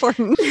important. That's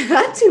important.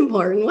 That's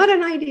important. What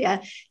an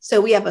idea. So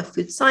we have a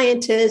food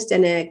scientist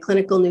and a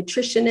clinical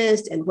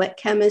nutritionist and wet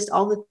chemist,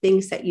 all the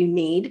things that you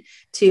need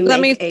to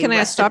Can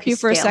I stop you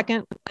for a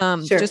second?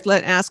 Sure. Just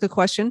ask a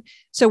question.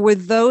 So were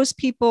those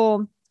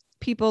people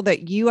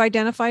that you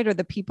identified or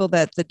the people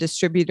that the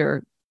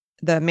distributor,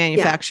 the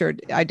manufacturer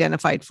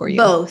identified for you?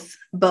 Both.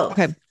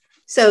 Okay.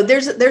 So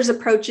there's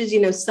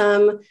approaches,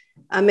 some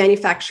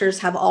manufacturers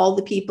have all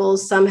the people,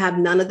 some have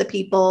none of the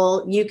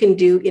people. You can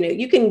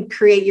you can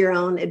create your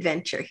own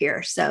adventure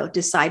here. So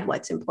decide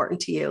what's important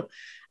to you.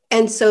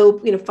 And so,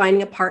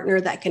 finding a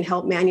partner that can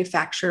help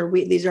manufacture,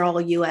 these are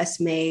all US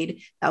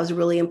made. That was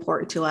really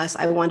important to us.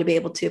 I wanted to be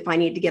able to, if I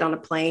need to get on a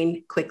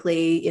plane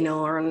quickly,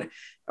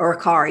 or a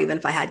car, even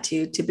if I had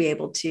to be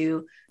able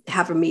to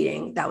have a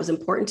meeting, that was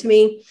important to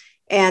me.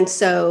 And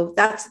so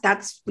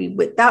we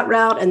went that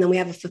route. And then we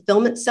have a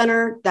fulfillment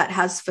center that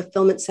has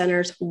fulfillment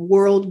centers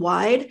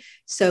worldwide.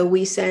 So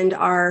we send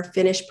our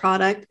finished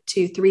product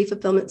to 3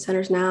 fulfillment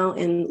centers now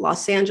in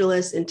Los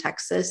Angeles, in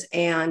Texas,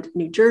 and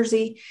New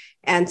Jersey.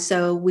 And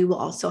so we will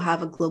also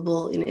have a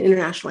global and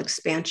international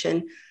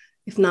expansion,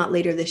 if not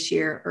later this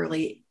year,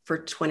 early for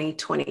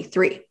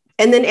 2023.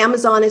 And then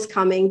Amazon is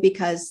coming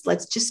because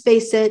let's just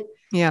face it.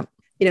 Yeah.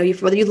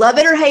 whether you love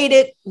it or hate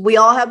it, we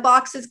all have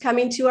boxes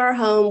coming to our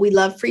home. We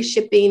love free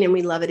shipping and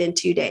we love it in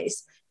 2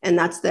 days. And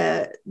that's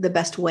the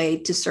best way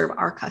to serve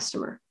our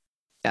customer.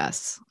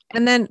 Yes.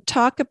 And then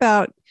talk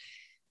about,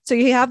 so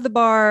you have the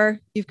bar,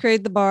 you've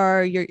created the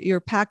bar,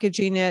 you're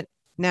packaging it.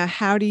 Now,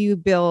 how do you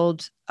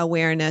build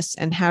awareness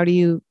and how do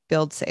you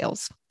build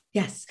sales?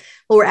 Yes.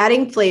 Well, we're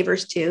adding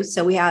flavors too.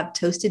 So we have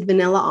toasted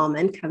vanilla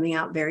almond coming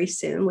out very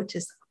soon, which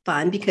is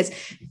fun because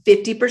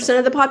 50%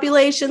 of the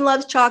population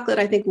loves chocolate.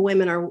 I think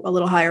women are a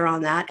little higher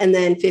on that. And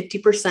then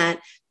 50%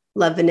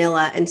 love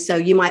vanilla. And so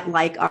you might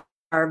like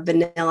our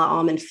vanilla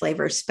almond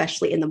flavor,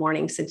 especially in the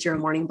morning, since you're a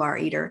morning bar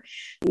eater.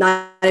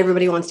 Not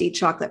everybody wants to eat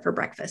chocolate for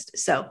breakfast.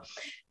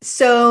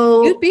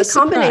 So you'd be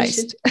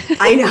surprised.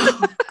 I know.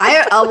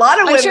 A lot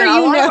of women.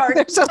 I'm sure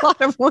there's a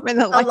lot of women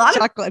that like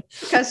chocolate.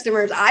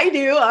 Customers. I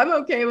do. I'm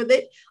okay with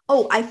it.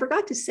 Oh, I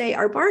forgot to say,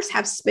 our bars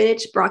have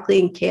spinach, broccoli,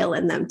 and kale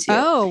in them too.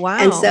 Oh, wow.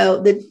 And so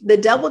the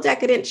double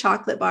decadent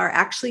chocolate bar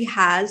actually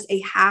has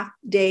a half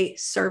day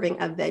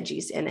serving of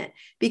veggies in it,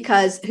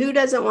 because who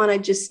doesn't want to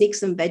just sneak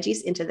some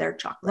veggies into their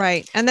chocolate?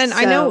 Right. And then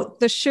I know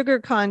the sugar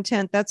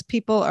content, that's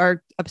people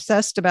are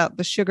obsessed about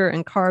the sugar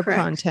and carb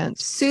content.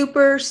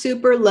 Super,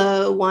 super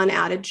low, 1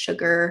 added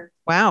sugar.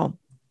 Wow.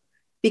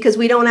 Because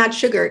we don't add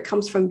sugar. It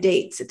comes from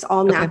dates. It's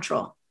all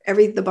natural.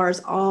 The bar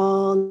is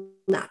all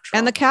natural.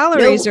 And the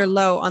calories are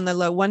low,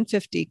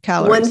 150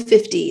 calories.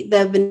 150.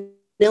 The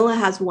vanilla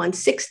has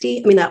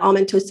 160. I mean,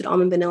 the toasted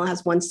almond vanilla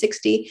has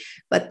 160,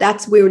 but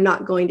we're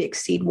not going to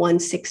exceed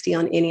 160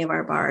 on any of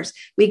our bars.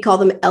 We call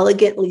them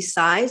elegantly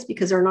sized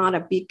because they're not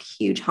a big,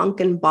 huge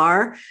hunkin'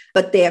 bar,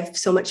 but they have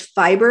so much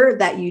fiber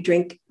that you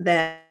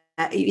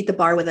eat the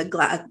bar with a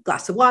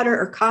glass of water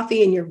or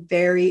coffee, and you're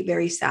very,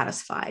 very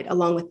satisfied,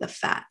 along with the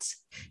fats,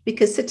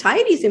 because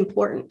satiety is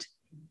important,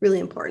 really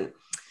important.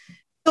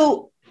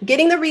 So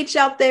getting the reach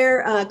out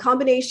there, a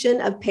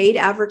combination of paid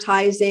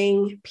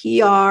advertising,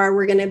 PR.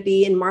 We're going to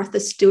be in Martha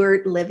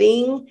Stewart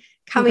Living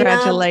coming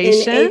up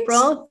in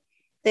April.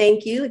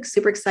 Thank you.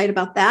 Super excited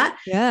about that.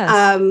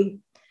 Yes.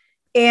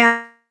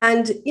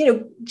 And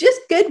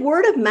just good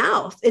word of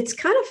mouth. It's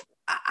kind of,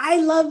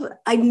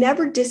 I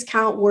never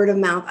discount word of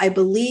mouth. I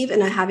believe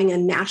in having a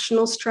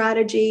national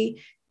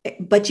strategy,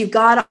 but you've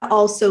got to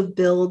also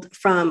build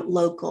from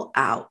local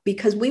out,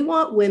 because we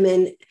want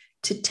women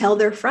to tell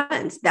their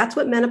friends. That's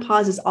what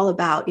menopause is all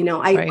about.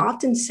 I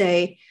often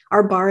say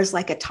our bar is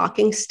like a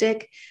talking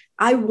stick.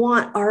 I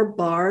want our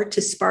bar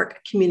to spark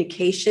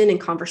communication and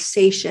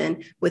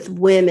conversation with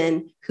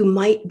women who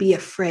might be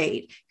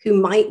afraid, who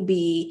might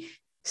be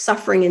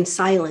suffering in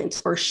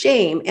silence or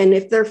shame. And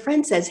if their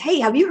friend says, "Hey,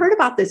 have you heard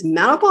about this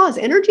menopause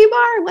energy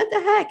bar? What the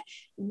heck?"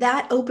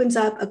 That opens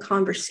up a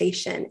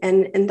conversation.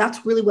 And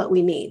that's really what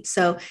we need.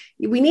 So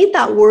we need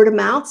that word of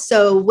mouth.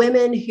 So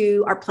women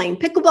who are playing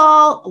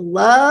pickleball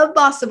love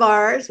Bossa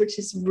Bars, which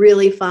is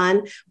really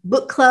fun.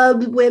 Book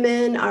club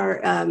women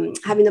are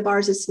having the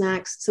bars as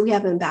snacks. So we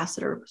have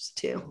ambassadors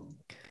too.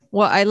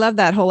 Well, I love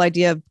that whole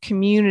idea of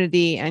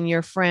community and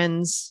your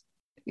friends,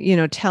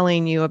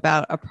 telling you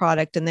about a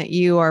product, and that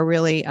you are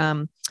really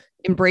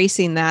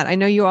embracing that. I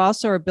know you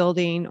also are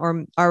building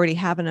or already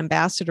have an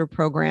ambassador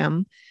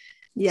program.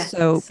 Yes.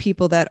 So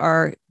people that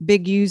are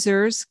big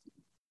users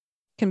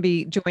can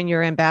join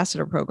your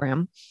ambassador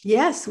program.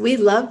 Yes, we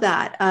love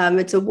that.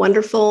 It's a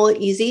wonderful,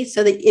 easy,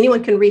 so that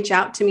anyone can reach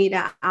out to me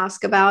to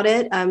ask about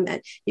it.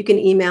 You can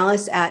email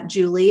us at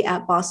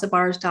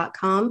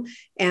julie@bossabars.com,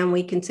 and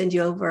we can send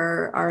you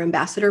over our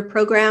ambassador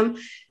program.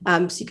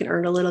 So you can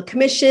earn a little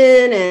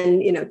commission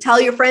and, tell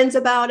your friends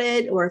about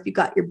it. Or if you've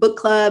got your book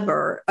club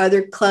or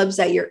other clubs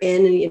that you're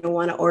in and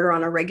want to order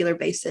on a regular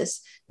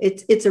basis,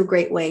 it's a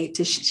great way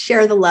to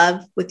share the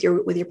love with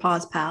your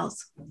Paws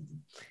Pals.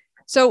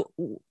 So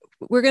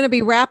we're going to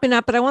be wrapping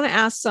up, but I want to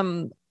ask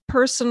some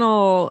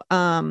personal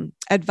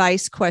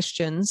advice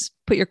questions.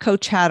 Put your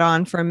coach hat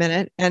on for a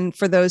minute. And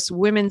for those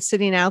women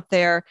sitting out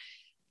there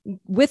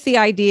with the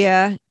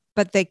idea,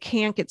 but they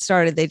can't get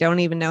started, they don't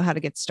even know how to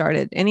get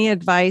started. Any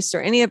advice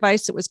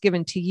that was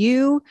given to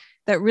you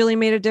that really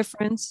made a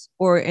difference,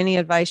 or any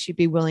advice you'd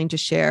be willing to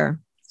share?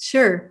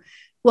 Sure.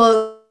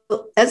 Well,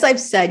 as I've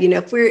said,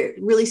 if we're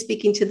really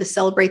speaking to the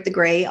Celebrate the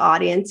Gray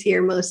audience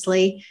here,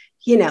 mostly,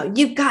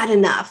 you've got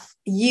enough.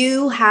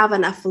 You have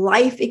enough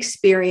life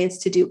experience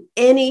to do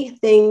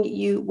anything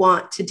you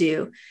want to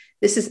do.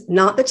 This is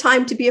not the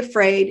time to be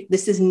afraid.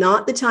 This is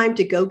not the time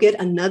to go get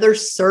another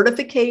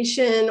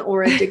certification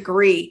or a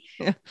degree.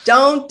 Yeah.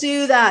 Don't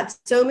do that.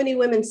 So many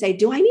women say,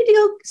 "Do I need to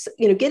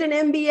go, get an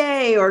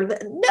MBA?" Or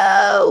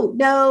no.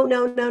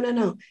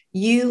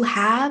 You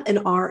have and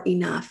are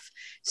enough.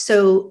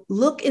 So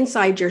look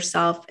inside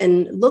yourself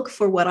and look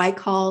for what I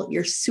call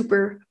your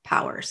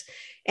superpowers.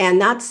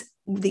 And that's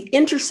the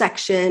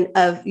intersection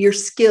of your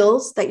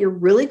skills that you're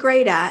really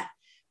great at,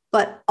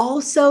 but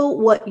also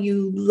what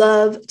you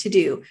love to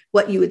do,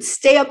 what you would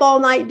stay up all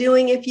night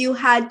doing if you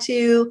had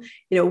to,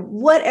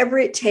 whatever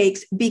it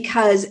takes,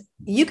 because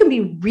you can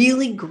be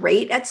really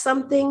great at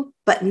something,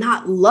 but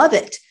not love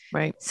it.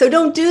 Right. So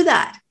don't do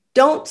that.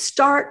 Don't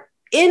start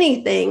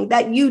anything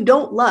that you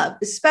don't love,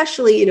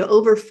 especially,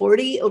 over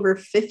 40, over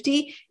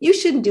 50. You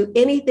shouldn't do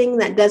anything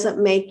that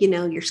doesn't make,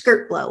 your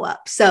skirt blow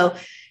up. So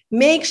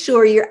make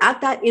sure you're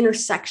at that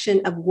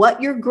intersection of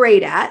what you're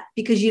great at,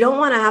 because you don't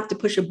want to have to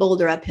push a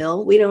boulder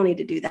uphill. We don't need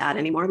to do that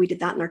anymore. We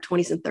did that in our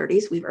 20s and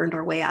 30s. We've earned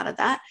our way out of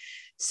that.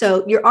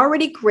 So you're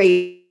already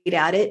great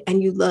at it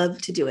and you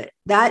love to do it.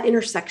 That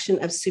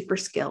intersection of super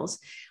skills.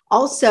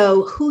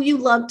 Also, who you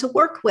love to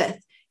work with.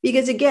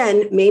 Because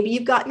again, maybe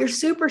you've got your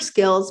super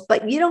skills,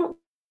 but you don't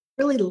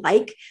really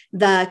like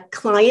the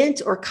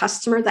client or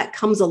customer that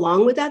comes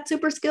along with that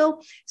super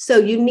skill. So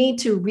you need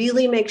to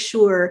really make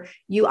sure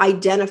you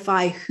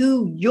identify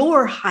who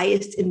your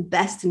highest and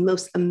best and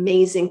most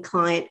amazing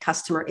client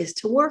customer is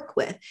to work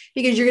with,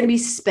 because you're going to be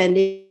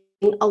spending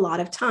a lot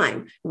of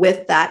time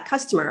with that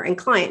customer and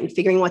client and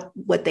figuring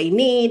what they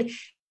need.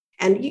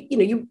 And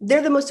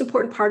they're the most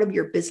important part of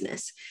your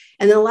business.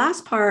 And the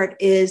last part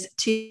is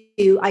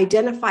to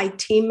identify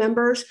team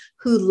members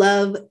who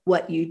love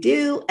what you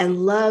do and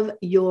love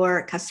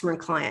your customer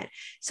and client.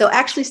 So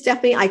actually,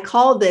 Stephanie, I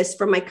call this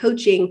from my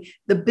coaching,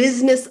 the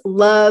business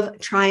love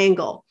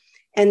triangle.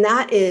 And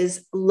that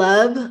is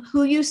love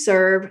who you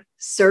serve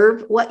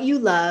what you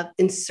love,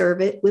 and serve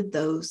it with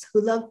those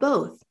who love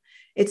both.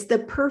 It's the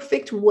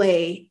perfect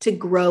way to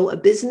grow a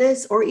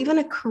business or even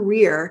a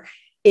career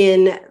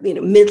in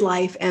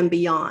midlife and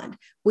beyond.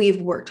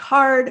 We've worked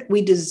hard.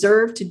 We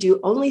deserve to do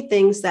only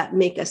things that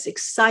make us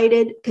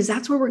excited, because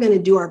that's where we're going to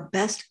do our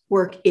best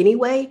work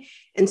anyway,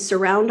 and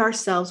surround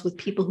ourselves with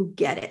people who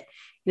get it.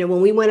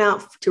 When we went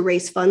out to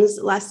raise funds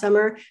last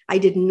summer, I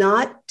did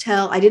not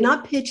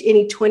pitch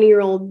any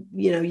 20-year-old,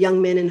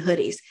 young men in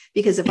hoodies,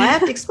 because if I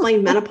have to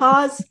explain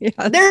menopause,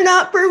 they're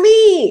not for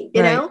me.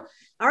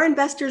 Our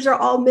investors are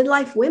all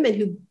midlife women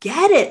who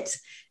get it.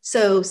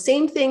 So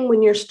same thing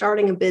when you're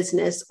starting a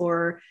business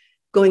or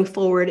going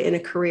forward in a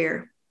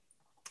career.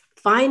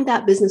 Find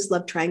that business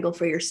love triangle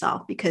for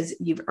yourself, because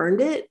you've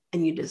earned it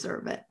and you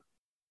deserve it.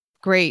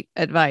 Great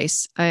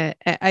advice.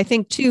 I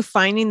think too,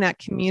 finding that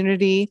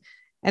community,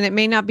 and it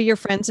may not be your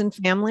friends and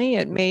family.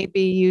 It may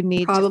be you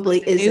need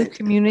probably a new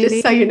community.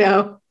 Just so you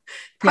know,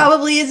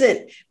 probably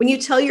isn't. When you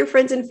tell your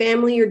friends and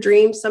family your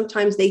dreams,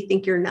 sometimes they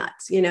think you're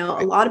nuts. A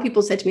lot of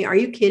people said to me, "Are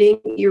you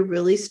kidding? You're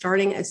really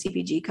starting a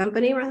CPG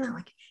company?" Right? I'm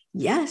like,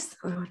 yes.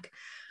 I'm like,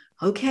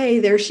 okay,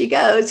 there she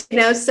goes.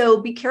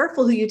 So be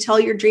careful who you tell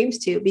your dreams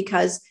to,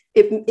 because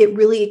it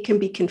really can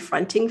be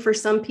confronting for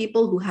some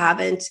people who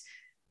haven't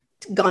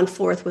gone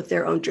forth with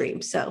their own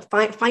dreams. So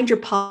find your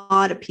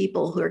pod of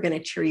people who are going to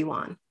cheer you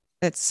on.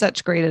 That's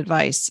such great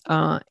advice.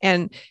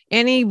 And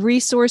any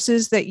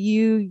resources that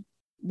you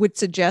would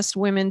suggest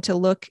women to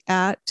look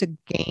at to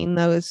gain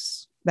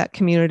that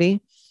community?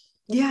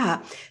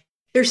 Yeah.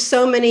 There's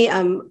so many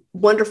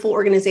wonderful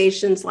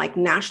organizations like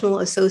National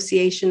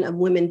Association of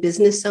Women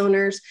Business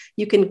Owners.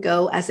 You can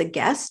go as a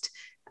guest.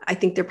 I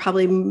think they're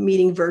probably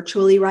meeting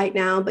virtually right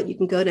now, but you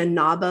can go to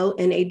NAWBO.org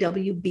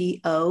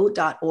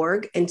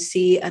and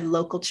see a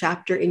local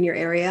chapter in your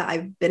area.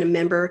 I've been a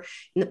member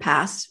in the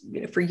past,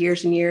 for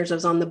years and years. I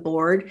was on the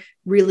board.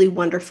 Really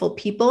wonderful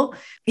people.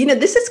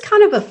 This is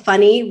kind of a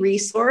funny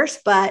resource,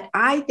 but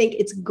I think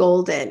it's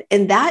golden.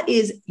 And that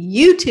is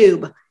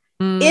YouTube.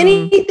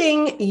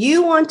 Anything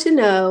you want to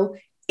know,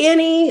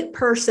 any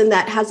person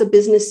that has a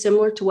business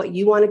similar to what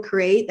you want to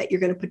create, that you're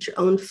going to put your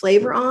own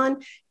flavor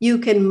on, you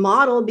can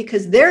model,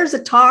 because there's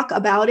a talk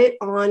about it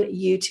on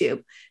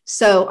YouTube.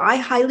 So I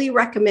highly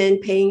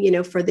recommend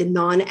paying, for the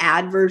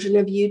non-ad version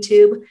of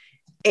YouTube,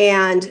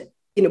 and,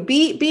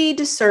 be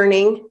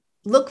discerning,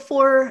 look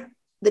for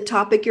the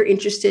topic you're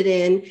interested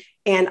in.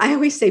 And I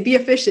always say, be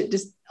efficient.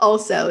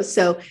 Also,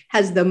 so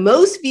has the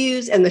most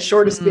views and the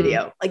shortest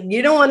video. Like,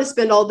 you don't want to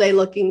spend all day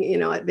looking,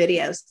 at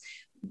videos,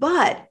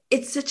 but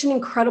it's such an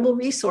incredible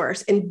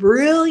resource, and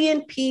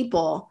brilliant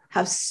people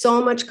have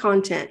so much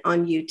content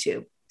on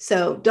YouTube.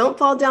 So don't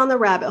fall down the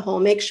rabbit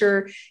hole. Make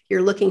sure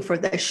you're looking for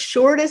the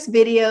shortest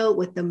video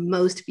with the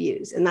most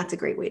views. And that's a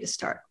great way to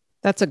start.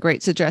 That's a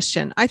great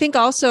suggestion. I think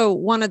also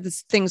one of the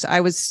things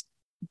I was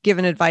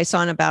given advice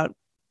on about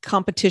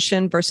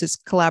competition versus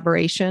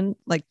collaboration.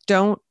 Like,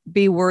 don't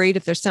be worried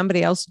if there's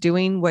somebody else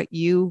doing what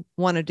you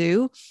want to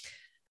do.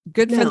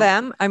 Good for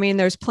them. I mean,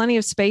 there's plenty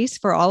of space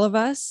for all of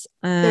us.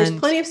 There's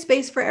plenty of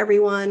space for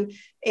everyone.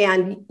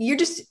 And you're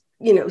just,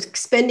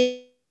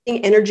 expending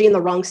energy in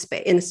the wrong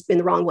space, in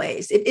the wrong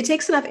ways. It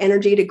takes enough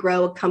energy to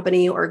grow a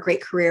company or a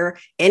great career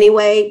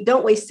anyway.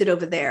 Don't waste it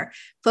over there.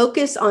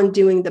 Focus on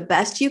doing the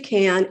best you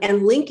can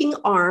and linking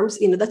arms.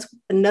 That's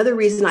another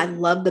reason I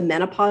love the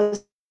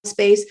menopause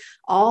space.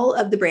 All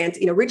of the brands,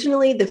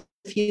 originally the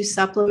few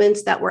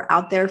supplements that were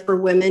out there for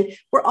women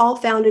were all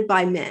founded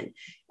by men.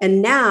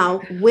 And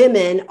now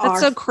women are—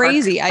 That's so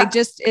crazy.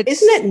 Isn't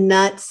it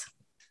nuts?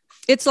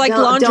 It's like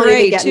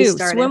lingerie too.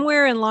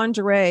 Swimwear and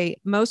lingerie,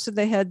 most of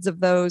the heads of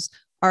those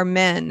are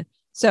men.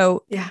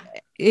 So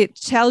it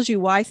tells you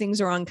why things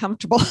are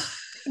uncomfortable.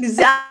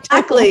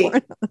 Exactly.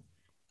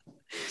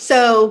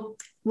 So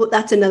Well,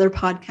 that's another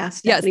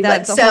podcast. Yes, Stephanie.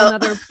 that's a whole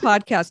other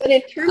podcast. But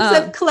in terms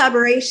of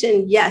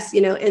collaboration, yes,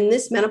 in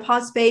this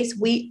menopause space,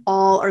 we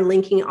all are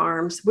linking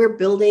arms. We're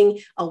building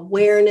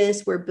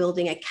awareness. We're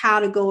building a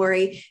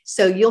category.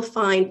 So you'll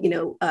find,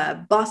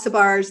 Bossa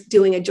Bars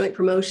doing a joint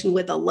promotion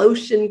with a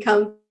lotion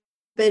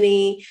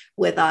company,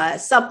 with a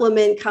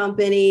supplement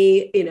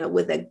company,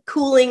 with a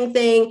cooling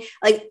thing,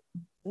 like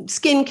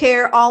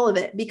skincare, all of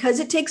it, because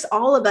it takes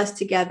all of us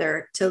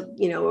together to,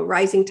 a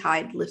rising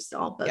tide lifts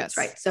all boats, yes.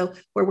 Right? So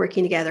we're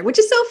working together, which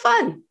is so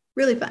fun,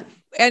 really fun.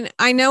 And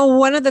I know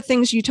one of the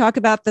things you talk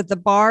about that the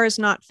bar is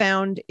not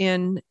found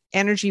in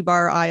energy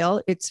bar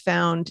aisle. It's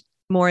found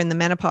more in the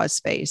menopause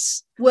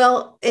space.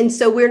 Well, and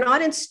so we're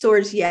not in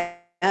stores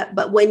yet,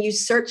 but when you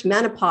search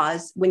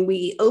menopause, when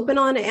we open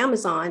on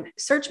Amazon,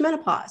 search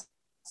menopause.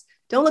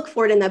 Don't look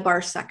for it in that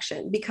bar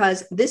section,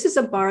 because this is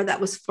a bar that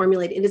was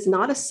formulated. It is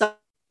not a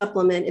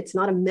supplement. It's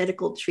not a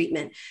medical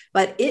treatment,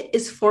 but it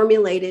is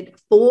formulated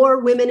for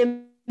women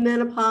in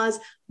menopause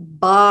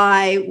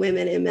by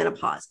women in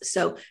menopause.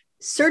 So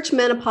search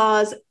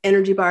menopause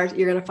energy bars.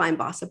 You're going to find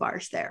Bossa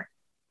Bars there.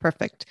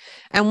 Perfect.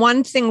 And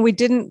one thing we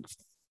didn't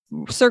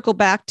circle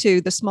back to,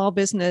 the small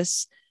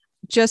business,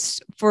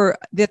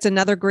 that's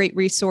another great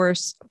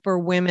resource for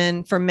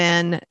women, for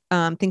men,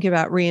 thinking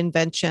about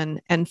reinvention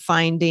and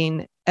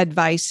finding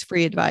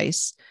free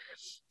advice.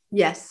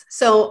 Yes.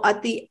 So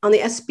on the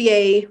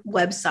SBA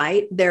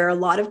website, there are a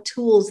lot of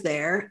tools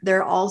there. There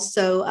are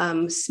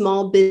also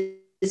small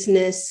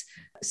business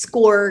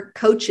SCORE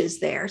coaches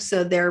there.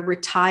 So they're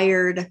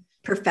retired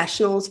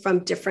professionals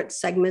from different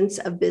segments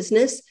of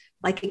business,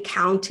 like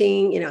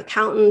accounting,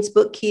 accountants,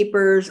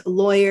 bookkeepers,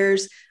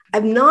 lawyers.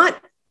 I've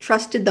not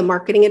trusted the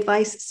marketing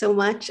advice so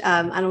much.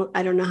 I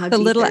don't know how it's a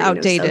little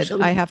outdated.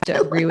 I have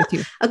to agree with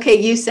you.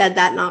 Okay. You said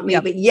that, not me,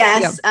 yep. But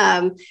yes.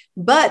 Yep.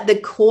 But the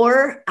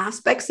core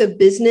aspects of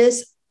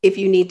business, if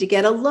you need to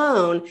get a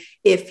loan,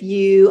 if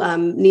you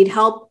need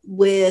help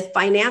with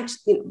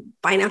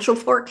financial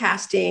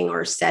forecasting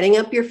or setting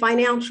up your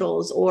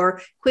financials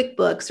or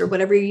QuickBooks or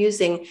whatever you're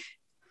using,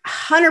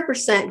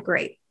 100%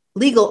 great.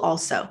 Legal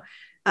also.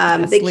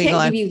 They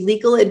can't give you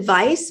legal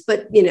advice,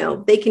 but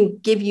they can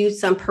give you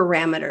some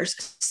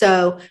parameters.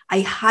 So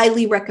I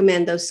highly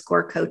recommend those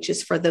SCORE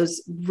coaches for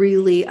those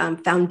really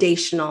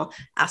foundational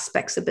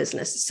aspects of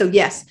business. So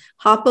yes,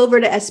 hop over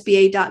to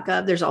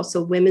SBA.gov. There's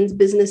also women's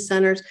business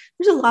centers.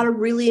 There's a lot of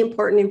really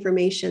important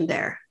information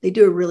there. They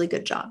do a really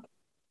good job.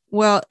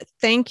 Well,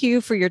 thank you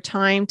for your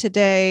time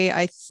today.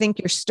 I think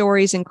your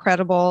story is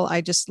incredible.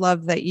 I just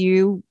love that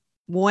you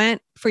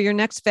went for your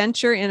next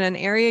venture in an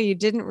area you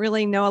didn't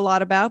really know a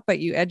lot about, but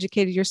you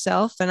educated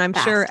yourself, and I'm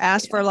sure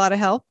asked for a lot of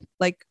help,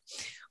 like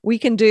we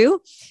can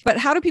do. But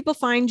how do people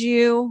find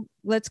you?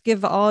 Let's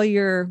give all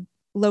your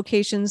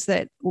locations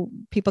that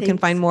people can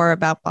find more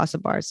about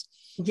Bossa Bars.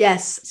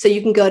 Yes. So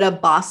you can go to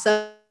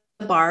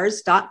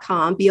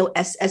bossabars.com,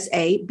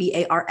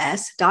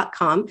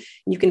 BOSSABARS.com.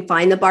 You can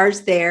find the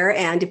bars there.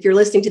 And if you're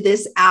listening to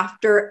this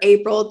after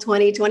April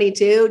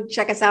 2022,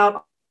 check us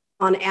out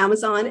on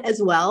Amazon as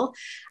well.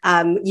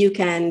 You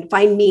can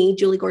find me,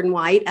 Julie Gordon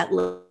White, at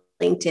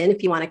LinkedIn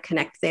if you want to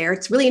connect there.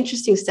 It's really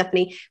interesting,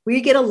 Stephanie.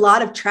 We get a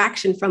lot of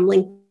traction from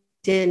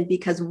LinkedIn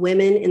because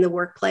women in the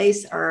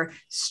workplace are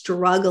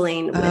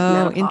struggling with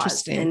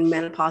menopause and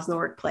menopause in the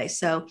workplace.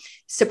 So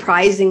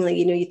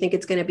surprisingly, you think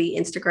it's going to be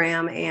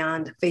Instagram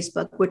and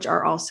Facebook, which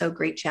are also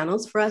great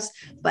channels for us,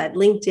 but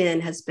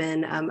LinkedIn has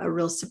been a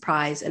real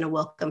surprise and a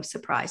welcome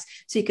surprise.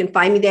 So you can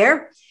find me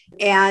there.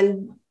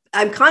 And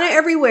I'm kind of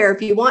everywhere.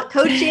 If you want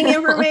coaching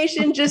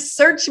information, just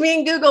search me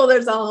in Google.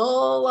 There's a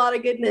whole lot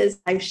of goodness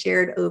I've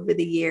shared over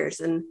the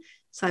years. And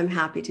so I'm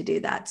happy to do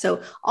that.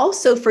 So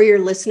also for your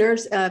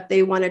listeners, if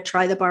they want to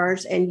try the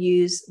bars and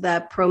use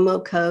the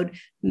promo code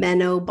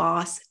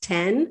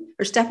MENOBOSS10,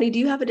 or Stephanie, do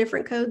you have a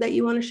different code that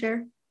you want to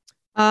share?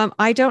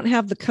 I don't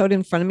have the code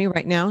in front of me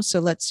right now,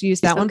 so let's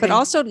use that one. But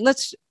also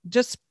let's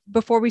just,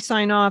 before we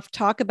sign off,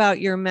 talk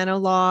about your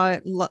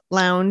Menolaw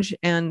Lounge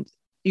and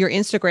your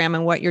Instagram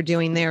and what you're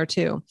doing there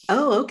too.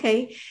 Oh,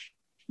 okay.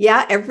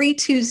 Yeah. Every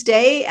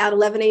Tuesday at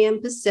 11 a.m.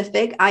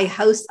 Pacific, I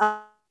host a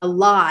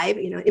live,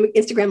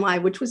 Instagram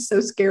live, which was so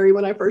scary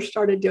when I first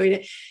started doing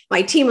it.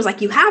 My team was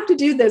like, you have to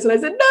do this. And I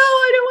said, no,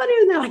 I don't want to.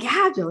 And they're like, you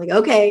have to. I'm like,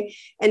 okay.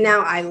 And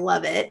now I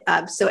love it.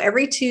 So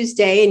every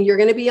Tuesday, and you're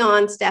going to be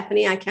on,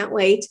 Stephanie, I can't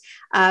wait,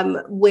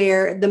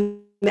 where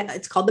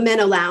it's called the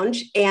Meno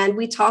Lounge. And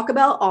we talk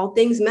about all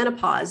things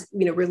menopause,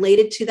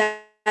 related to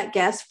that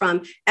guests,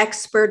 from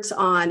experts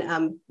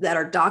on that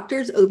are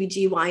doctors,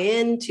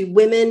 OBGYN, to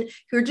women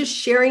who are just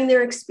sharing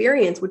their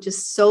experience, which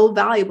is so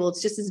valuable.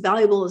 It's just as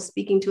valuable as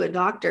speaking to a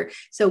doctor.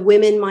 So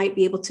women might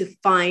be able to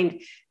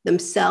find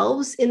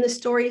themselves in the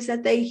stories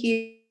that they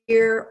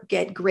hear,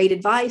 get great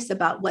advice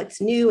about what's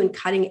new and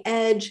cutting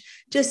edge,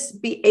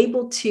 just be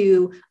able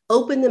to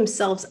open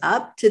themselves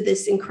up to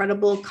this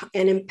incredible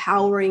and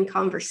empowering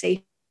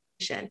conversation.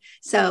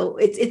 So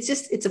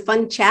it's a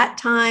fun chat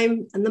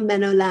time in the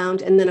Meno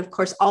Lounge. And then of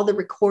course, all the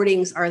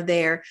recordings are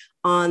there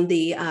on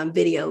the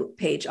video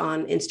page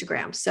on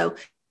Instagram. So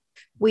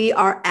We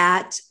are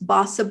at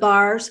Bossa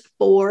Bars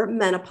for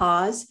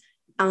Menopause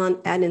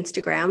at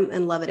Instagram,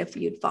 and love it if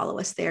you'd follow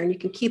us there. And you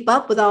can keep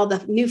up with all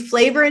the new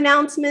flavor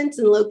announcements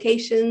and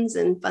locations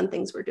and fun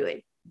things we're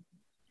doing.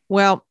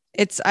 Well,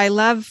 I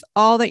love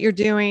all that you're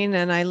doing,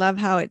 and I love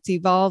how it's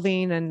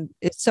evolving, and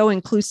it's so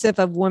inclusive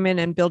of women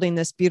and building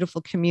this beautiful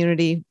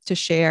community to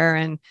share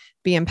and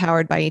be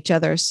empowered by each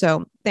other.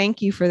 So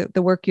thank you for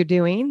the work you're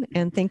doing,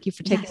 and thank you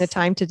for taking the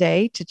time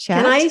today to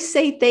chat. Can I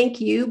say thank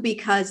you,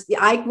 because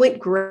I went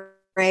gray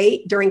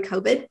during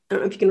COVID. I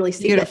don't know if you can really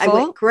see it. I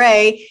went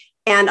gray,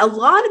 and a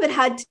lot of it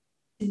had to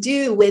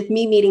do with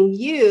me meeting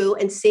you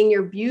and seeing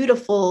your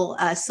beautiful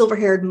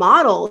silver-haired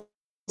models,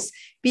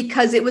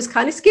 because it was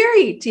kind of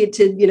scary to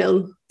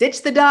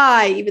ditch the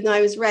dye, even though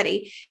I was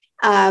ready.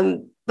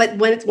 But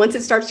once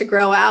it starts to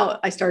grow out,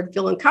 I started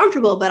feeling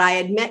comfortable. But I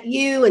had met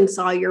you and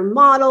saw your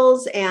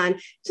models, and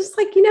just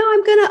like,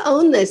 I'm going to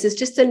own this. It's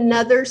just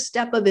another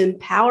step of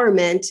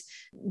empowerment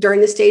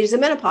during the stages of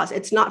menopause.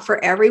 It's not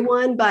for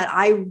everyone, but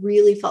I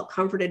really felt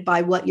comforted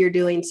by what you're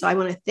doing. So I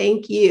want to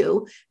thank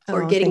you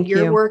for getting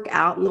your work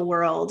out in the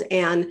world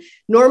and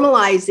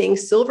normalizing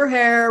silver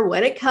hair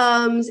when it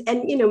comes,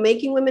 and,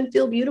 making women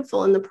feel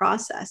beautiful in the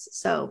process.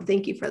 So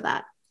thank you for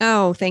that.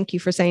 Oh, thank you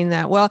for saying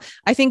that. Well,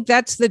 I think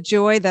that's the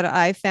joy that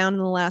I found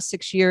in the last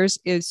 6 years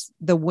is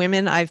the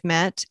women I've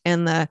met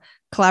and the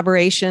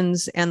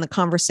collaborations and the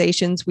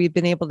conversations we've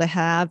been able to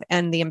have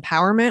and the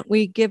empowerment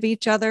we give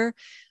each other.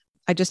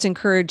 I just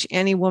encourage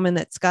any woman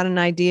that's got an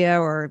idea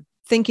or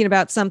thinking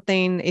about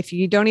something. If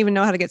you don't even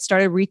know how to get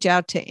started, reach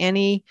out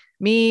to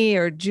me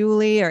or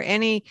Julie or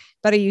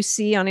anybody you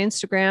see on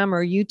Instagram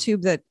or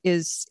YouTube that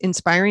is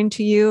inspiring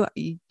to you.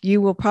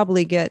 You will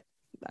probably get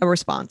a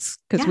response,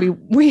 because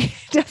we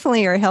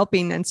definitely are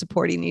helping and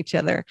supporting each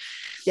other.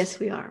 Yes,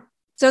 we are.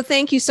 So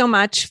thank you so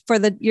much for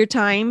your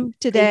time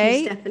today.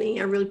 Thank you, Stephanie.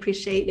 I really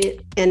appreciate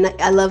it. And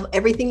I love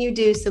everything you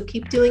do. So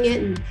keep doing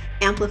it and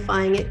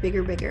amplifying it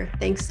bigger.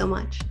 Thanks so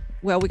much.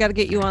 Well, we got to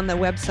get you on the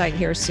website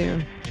here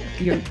soon.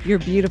 You're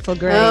beautiful,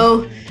 gray.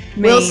 Oh,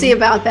 we'll see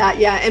about that.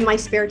 Yeah. In my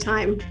spare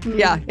time.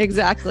 Yeah,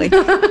 exactly.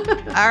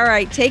 All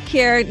right. Take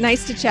care.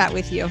 Nice to chat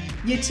with you.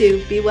 You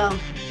too. Be well.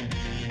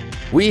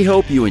 We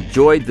hope you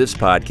enjoyed this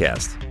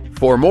podcast.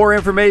 For more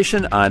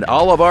information on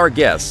all of our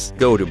guests,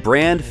 go to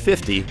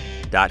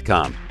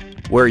brand50.com,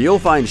 where you'll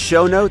find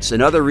show notes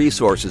and other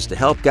resources to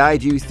help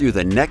guide you through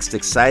the next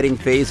exciting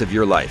phase of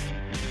your life.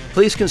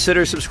 Please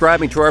consider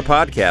subscribing to our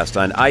podcast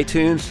on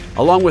iTunes,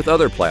 along with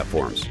other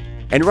platforms,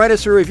 and write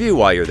us a review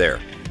while you're there.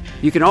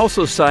 You can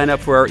also sign up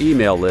for our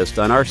email list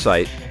on our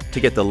site to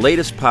get the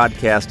latest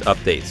podcast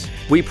updates.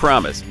 We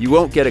promise you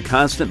won't get a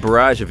constant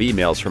barrage of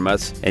emails from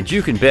us, and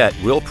you can bet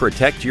we'll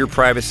protect your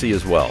privacy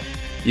as well.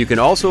 You can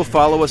also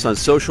follow us on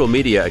social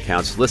media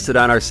accounts listed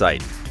on our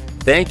site.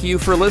 Thank you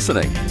for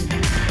listening.